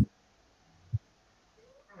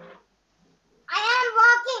 I am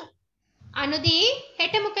walking. අනුදී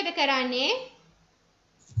හෙට මොකද කරන්නේ?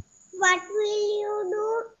 What will you do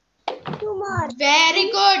tomorrow? Very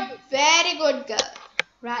good. Very good girl.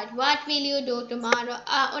 Right. What will you do tomorrow?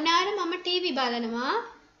 ඔනාර මම ටීවී බලනවා.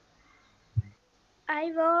 I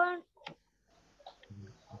want.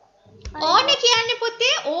 ඕනේ කියන්නේ පුතේ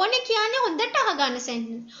ඕනේ කියන්නේ හොඳට අහගන්න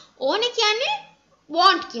සෙන්ටෙන්ස්. ඕනේ කියන්නේ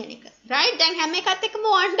want කියන එක. right? දැන් හැම එකත් එක්කම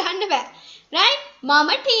want දාන්න බෑ. right? මම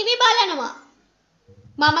ටීවී බලනවා.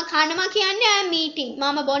 මම කනවා කියන්නේ I am eating.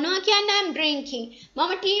 මම බොනවා කියන්නේ I am drinking.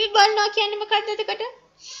 මම ටීවී බලනවා කියන්නේ මොකක්ද එතකොට?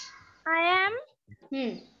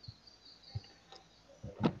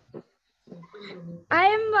 I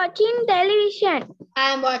am watching television.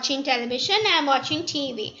 I am watching television. I am watching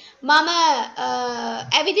TV. මම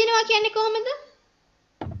ඇවිදිනවා කියන්නේ කොහොමද?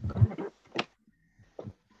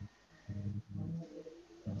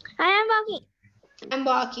 I am walking. I am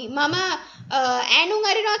walking. මම ඈනුම්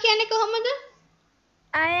අරිනවා කියන්නේ කොහොමද?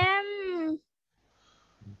 I am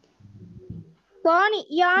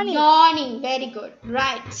yawning. Yawning. Very good.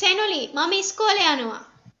 Right. Senoli, මම ඉස්කෝලේ යනවා.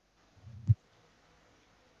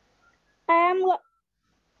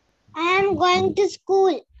 I am going to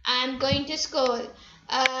school. I am going to school.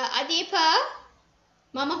 Adipa,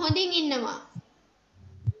 මම හොඳින් ඉන්නවා.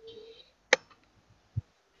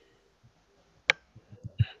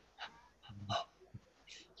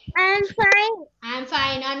 I am fine. I am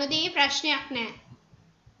fine. අනුදී ප්‍රශ්නයක් නැහැ.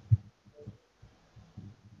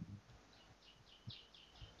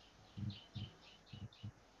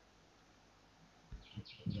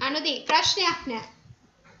 අනුදී ප්‍රශ්නයක් නැහැ.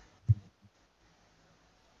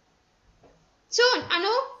 Soon,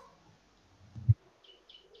 Anu?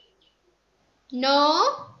 No?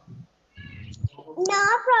 No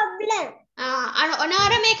problem.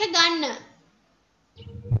 ඔනාර මේක ගන්න.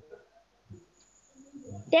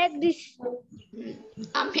 Take this.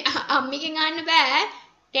 අම්මිගෙන් ගන්න බෑ.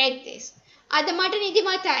 Take this. අද මට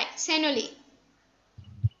නිදිමතයි. සෙනුලි.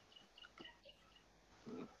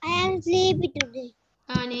 I am sleepy today.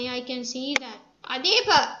 අනේ I can see that. Adeepa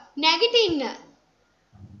නැගිටින්න.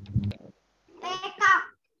 Wake up.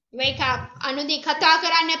 Wake up. අනුදී කතා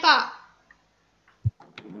කරන්න එපා.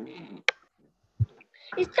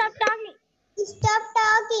 Stop talking. Stop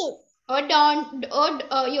talking.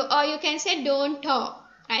 Or you can say don't talk.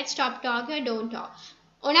 Right? Stop talking or don't talk.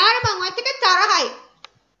 ඔනාර මං ඔයත් එක්ක තරහයි.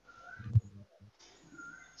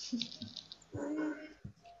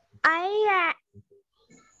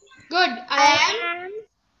 Good. I am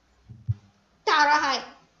තරහයි.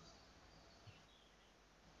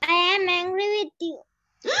 I am angry with you.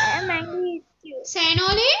 I am angry with you.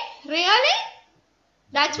 Senoli? Really?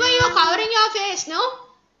 That's why you are covering your face, no?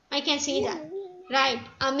 I can see that. Right.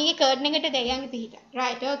 අම්මිගේ curd එකට දෙයන් පිහිට.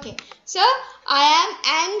 Right. Okay. So, I am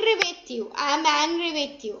angry with you. I am angry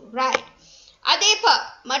with you. Right. Adeepa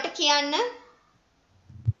මට කියන්න.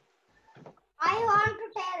 I want to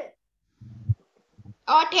tell.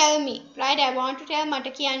 or tell me, right? I want to tell මට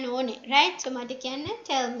කියන්න ඕනේ, right? So මට කියන්න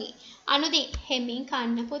tell me. අනුදී හෙමින්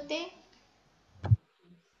කන්න පුතේ.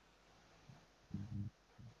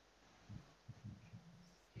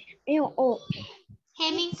 Oh.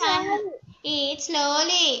 හෙමින් කන්න. Eat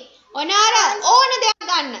slowly. ඔනාර ඕන දෙයක්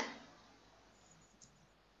ගන්න.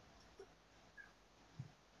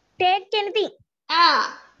 Take anything.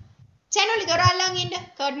 සෙනුලි දොර අල්ලන් ඉන්න.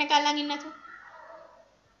 කර්ටන් එක අල්ලන් ඉන්නතු.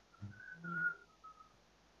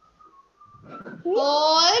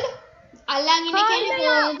 Hold. අල්ලන් ඉන්න කියන්නේ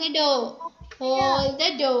hold the door. Hold the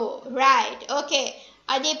door. Right. Okay.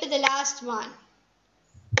 Adeepa the last one.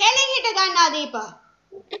 කෙලින් හිට ගන්න අදීපා.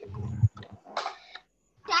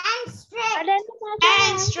 Stand straight.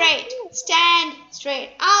 Stand straight. Stand straight.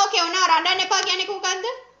 Okay. ඔන්න රණ්ඩන්න එපා කියන්නේ කොහොමද?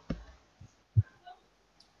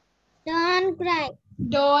 Don't cry.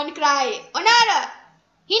 Don't cry. ඔනාර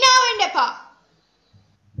hina වෙන්න එපා.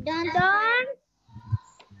 Don't.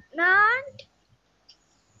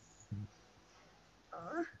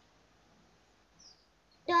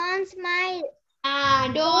 Don't smile.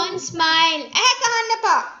 Don't smile. ඇහැ කහන්න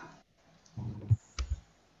එපා.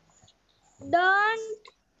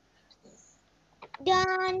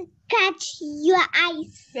 Don't catch your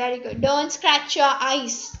eyes. Very good. Don't scratch your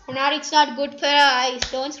eyes. Onar, it's not good for your eyes.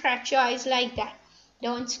 Don't scratch your eyes like that.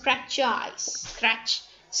 Don't scratch your eyes. Scratch.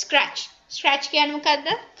 Scratch කියන්නේ මොකද්ද?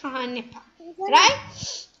 කහන්න එපා. Right?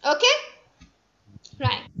 Okay?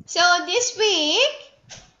 Right. So this week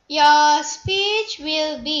your speech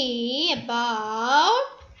will be about.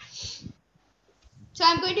 So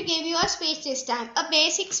I'm going to give you a speech this time. A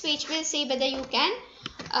basic speech. We'll see whether you can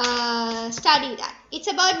study that. It's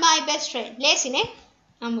about my best friend. Listen, eh?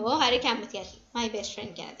 My best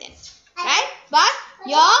friend can then. Right? But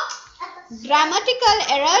your grammatical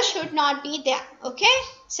error should not be there. Okay?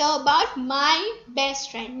 So about my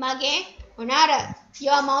best friend. Mage unara.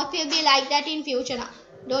 Your mouth will be like that in future now.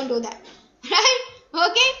 Don't do that. Right?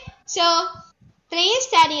 Okay? So please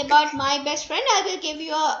study about my best friend. I will give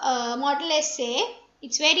you a model essay.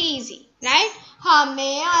 It's very easy, right? Hamme,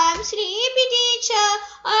 I am sleepy, teacher.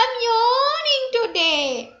 I am yawning today.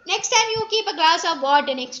 Next time you keep a glass of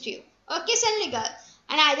water next to you. Okay, Sanli girl?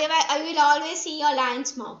 And otherwise, I will always see your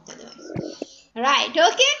lion's mouth otherwise. Right,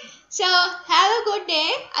 okay? So, have a good day.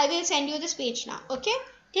 I will send you the speech now, okay?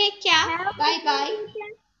 Take care. Bye-bye.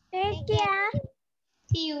 Take care.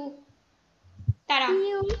 See you. Ta-da. See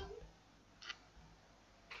you.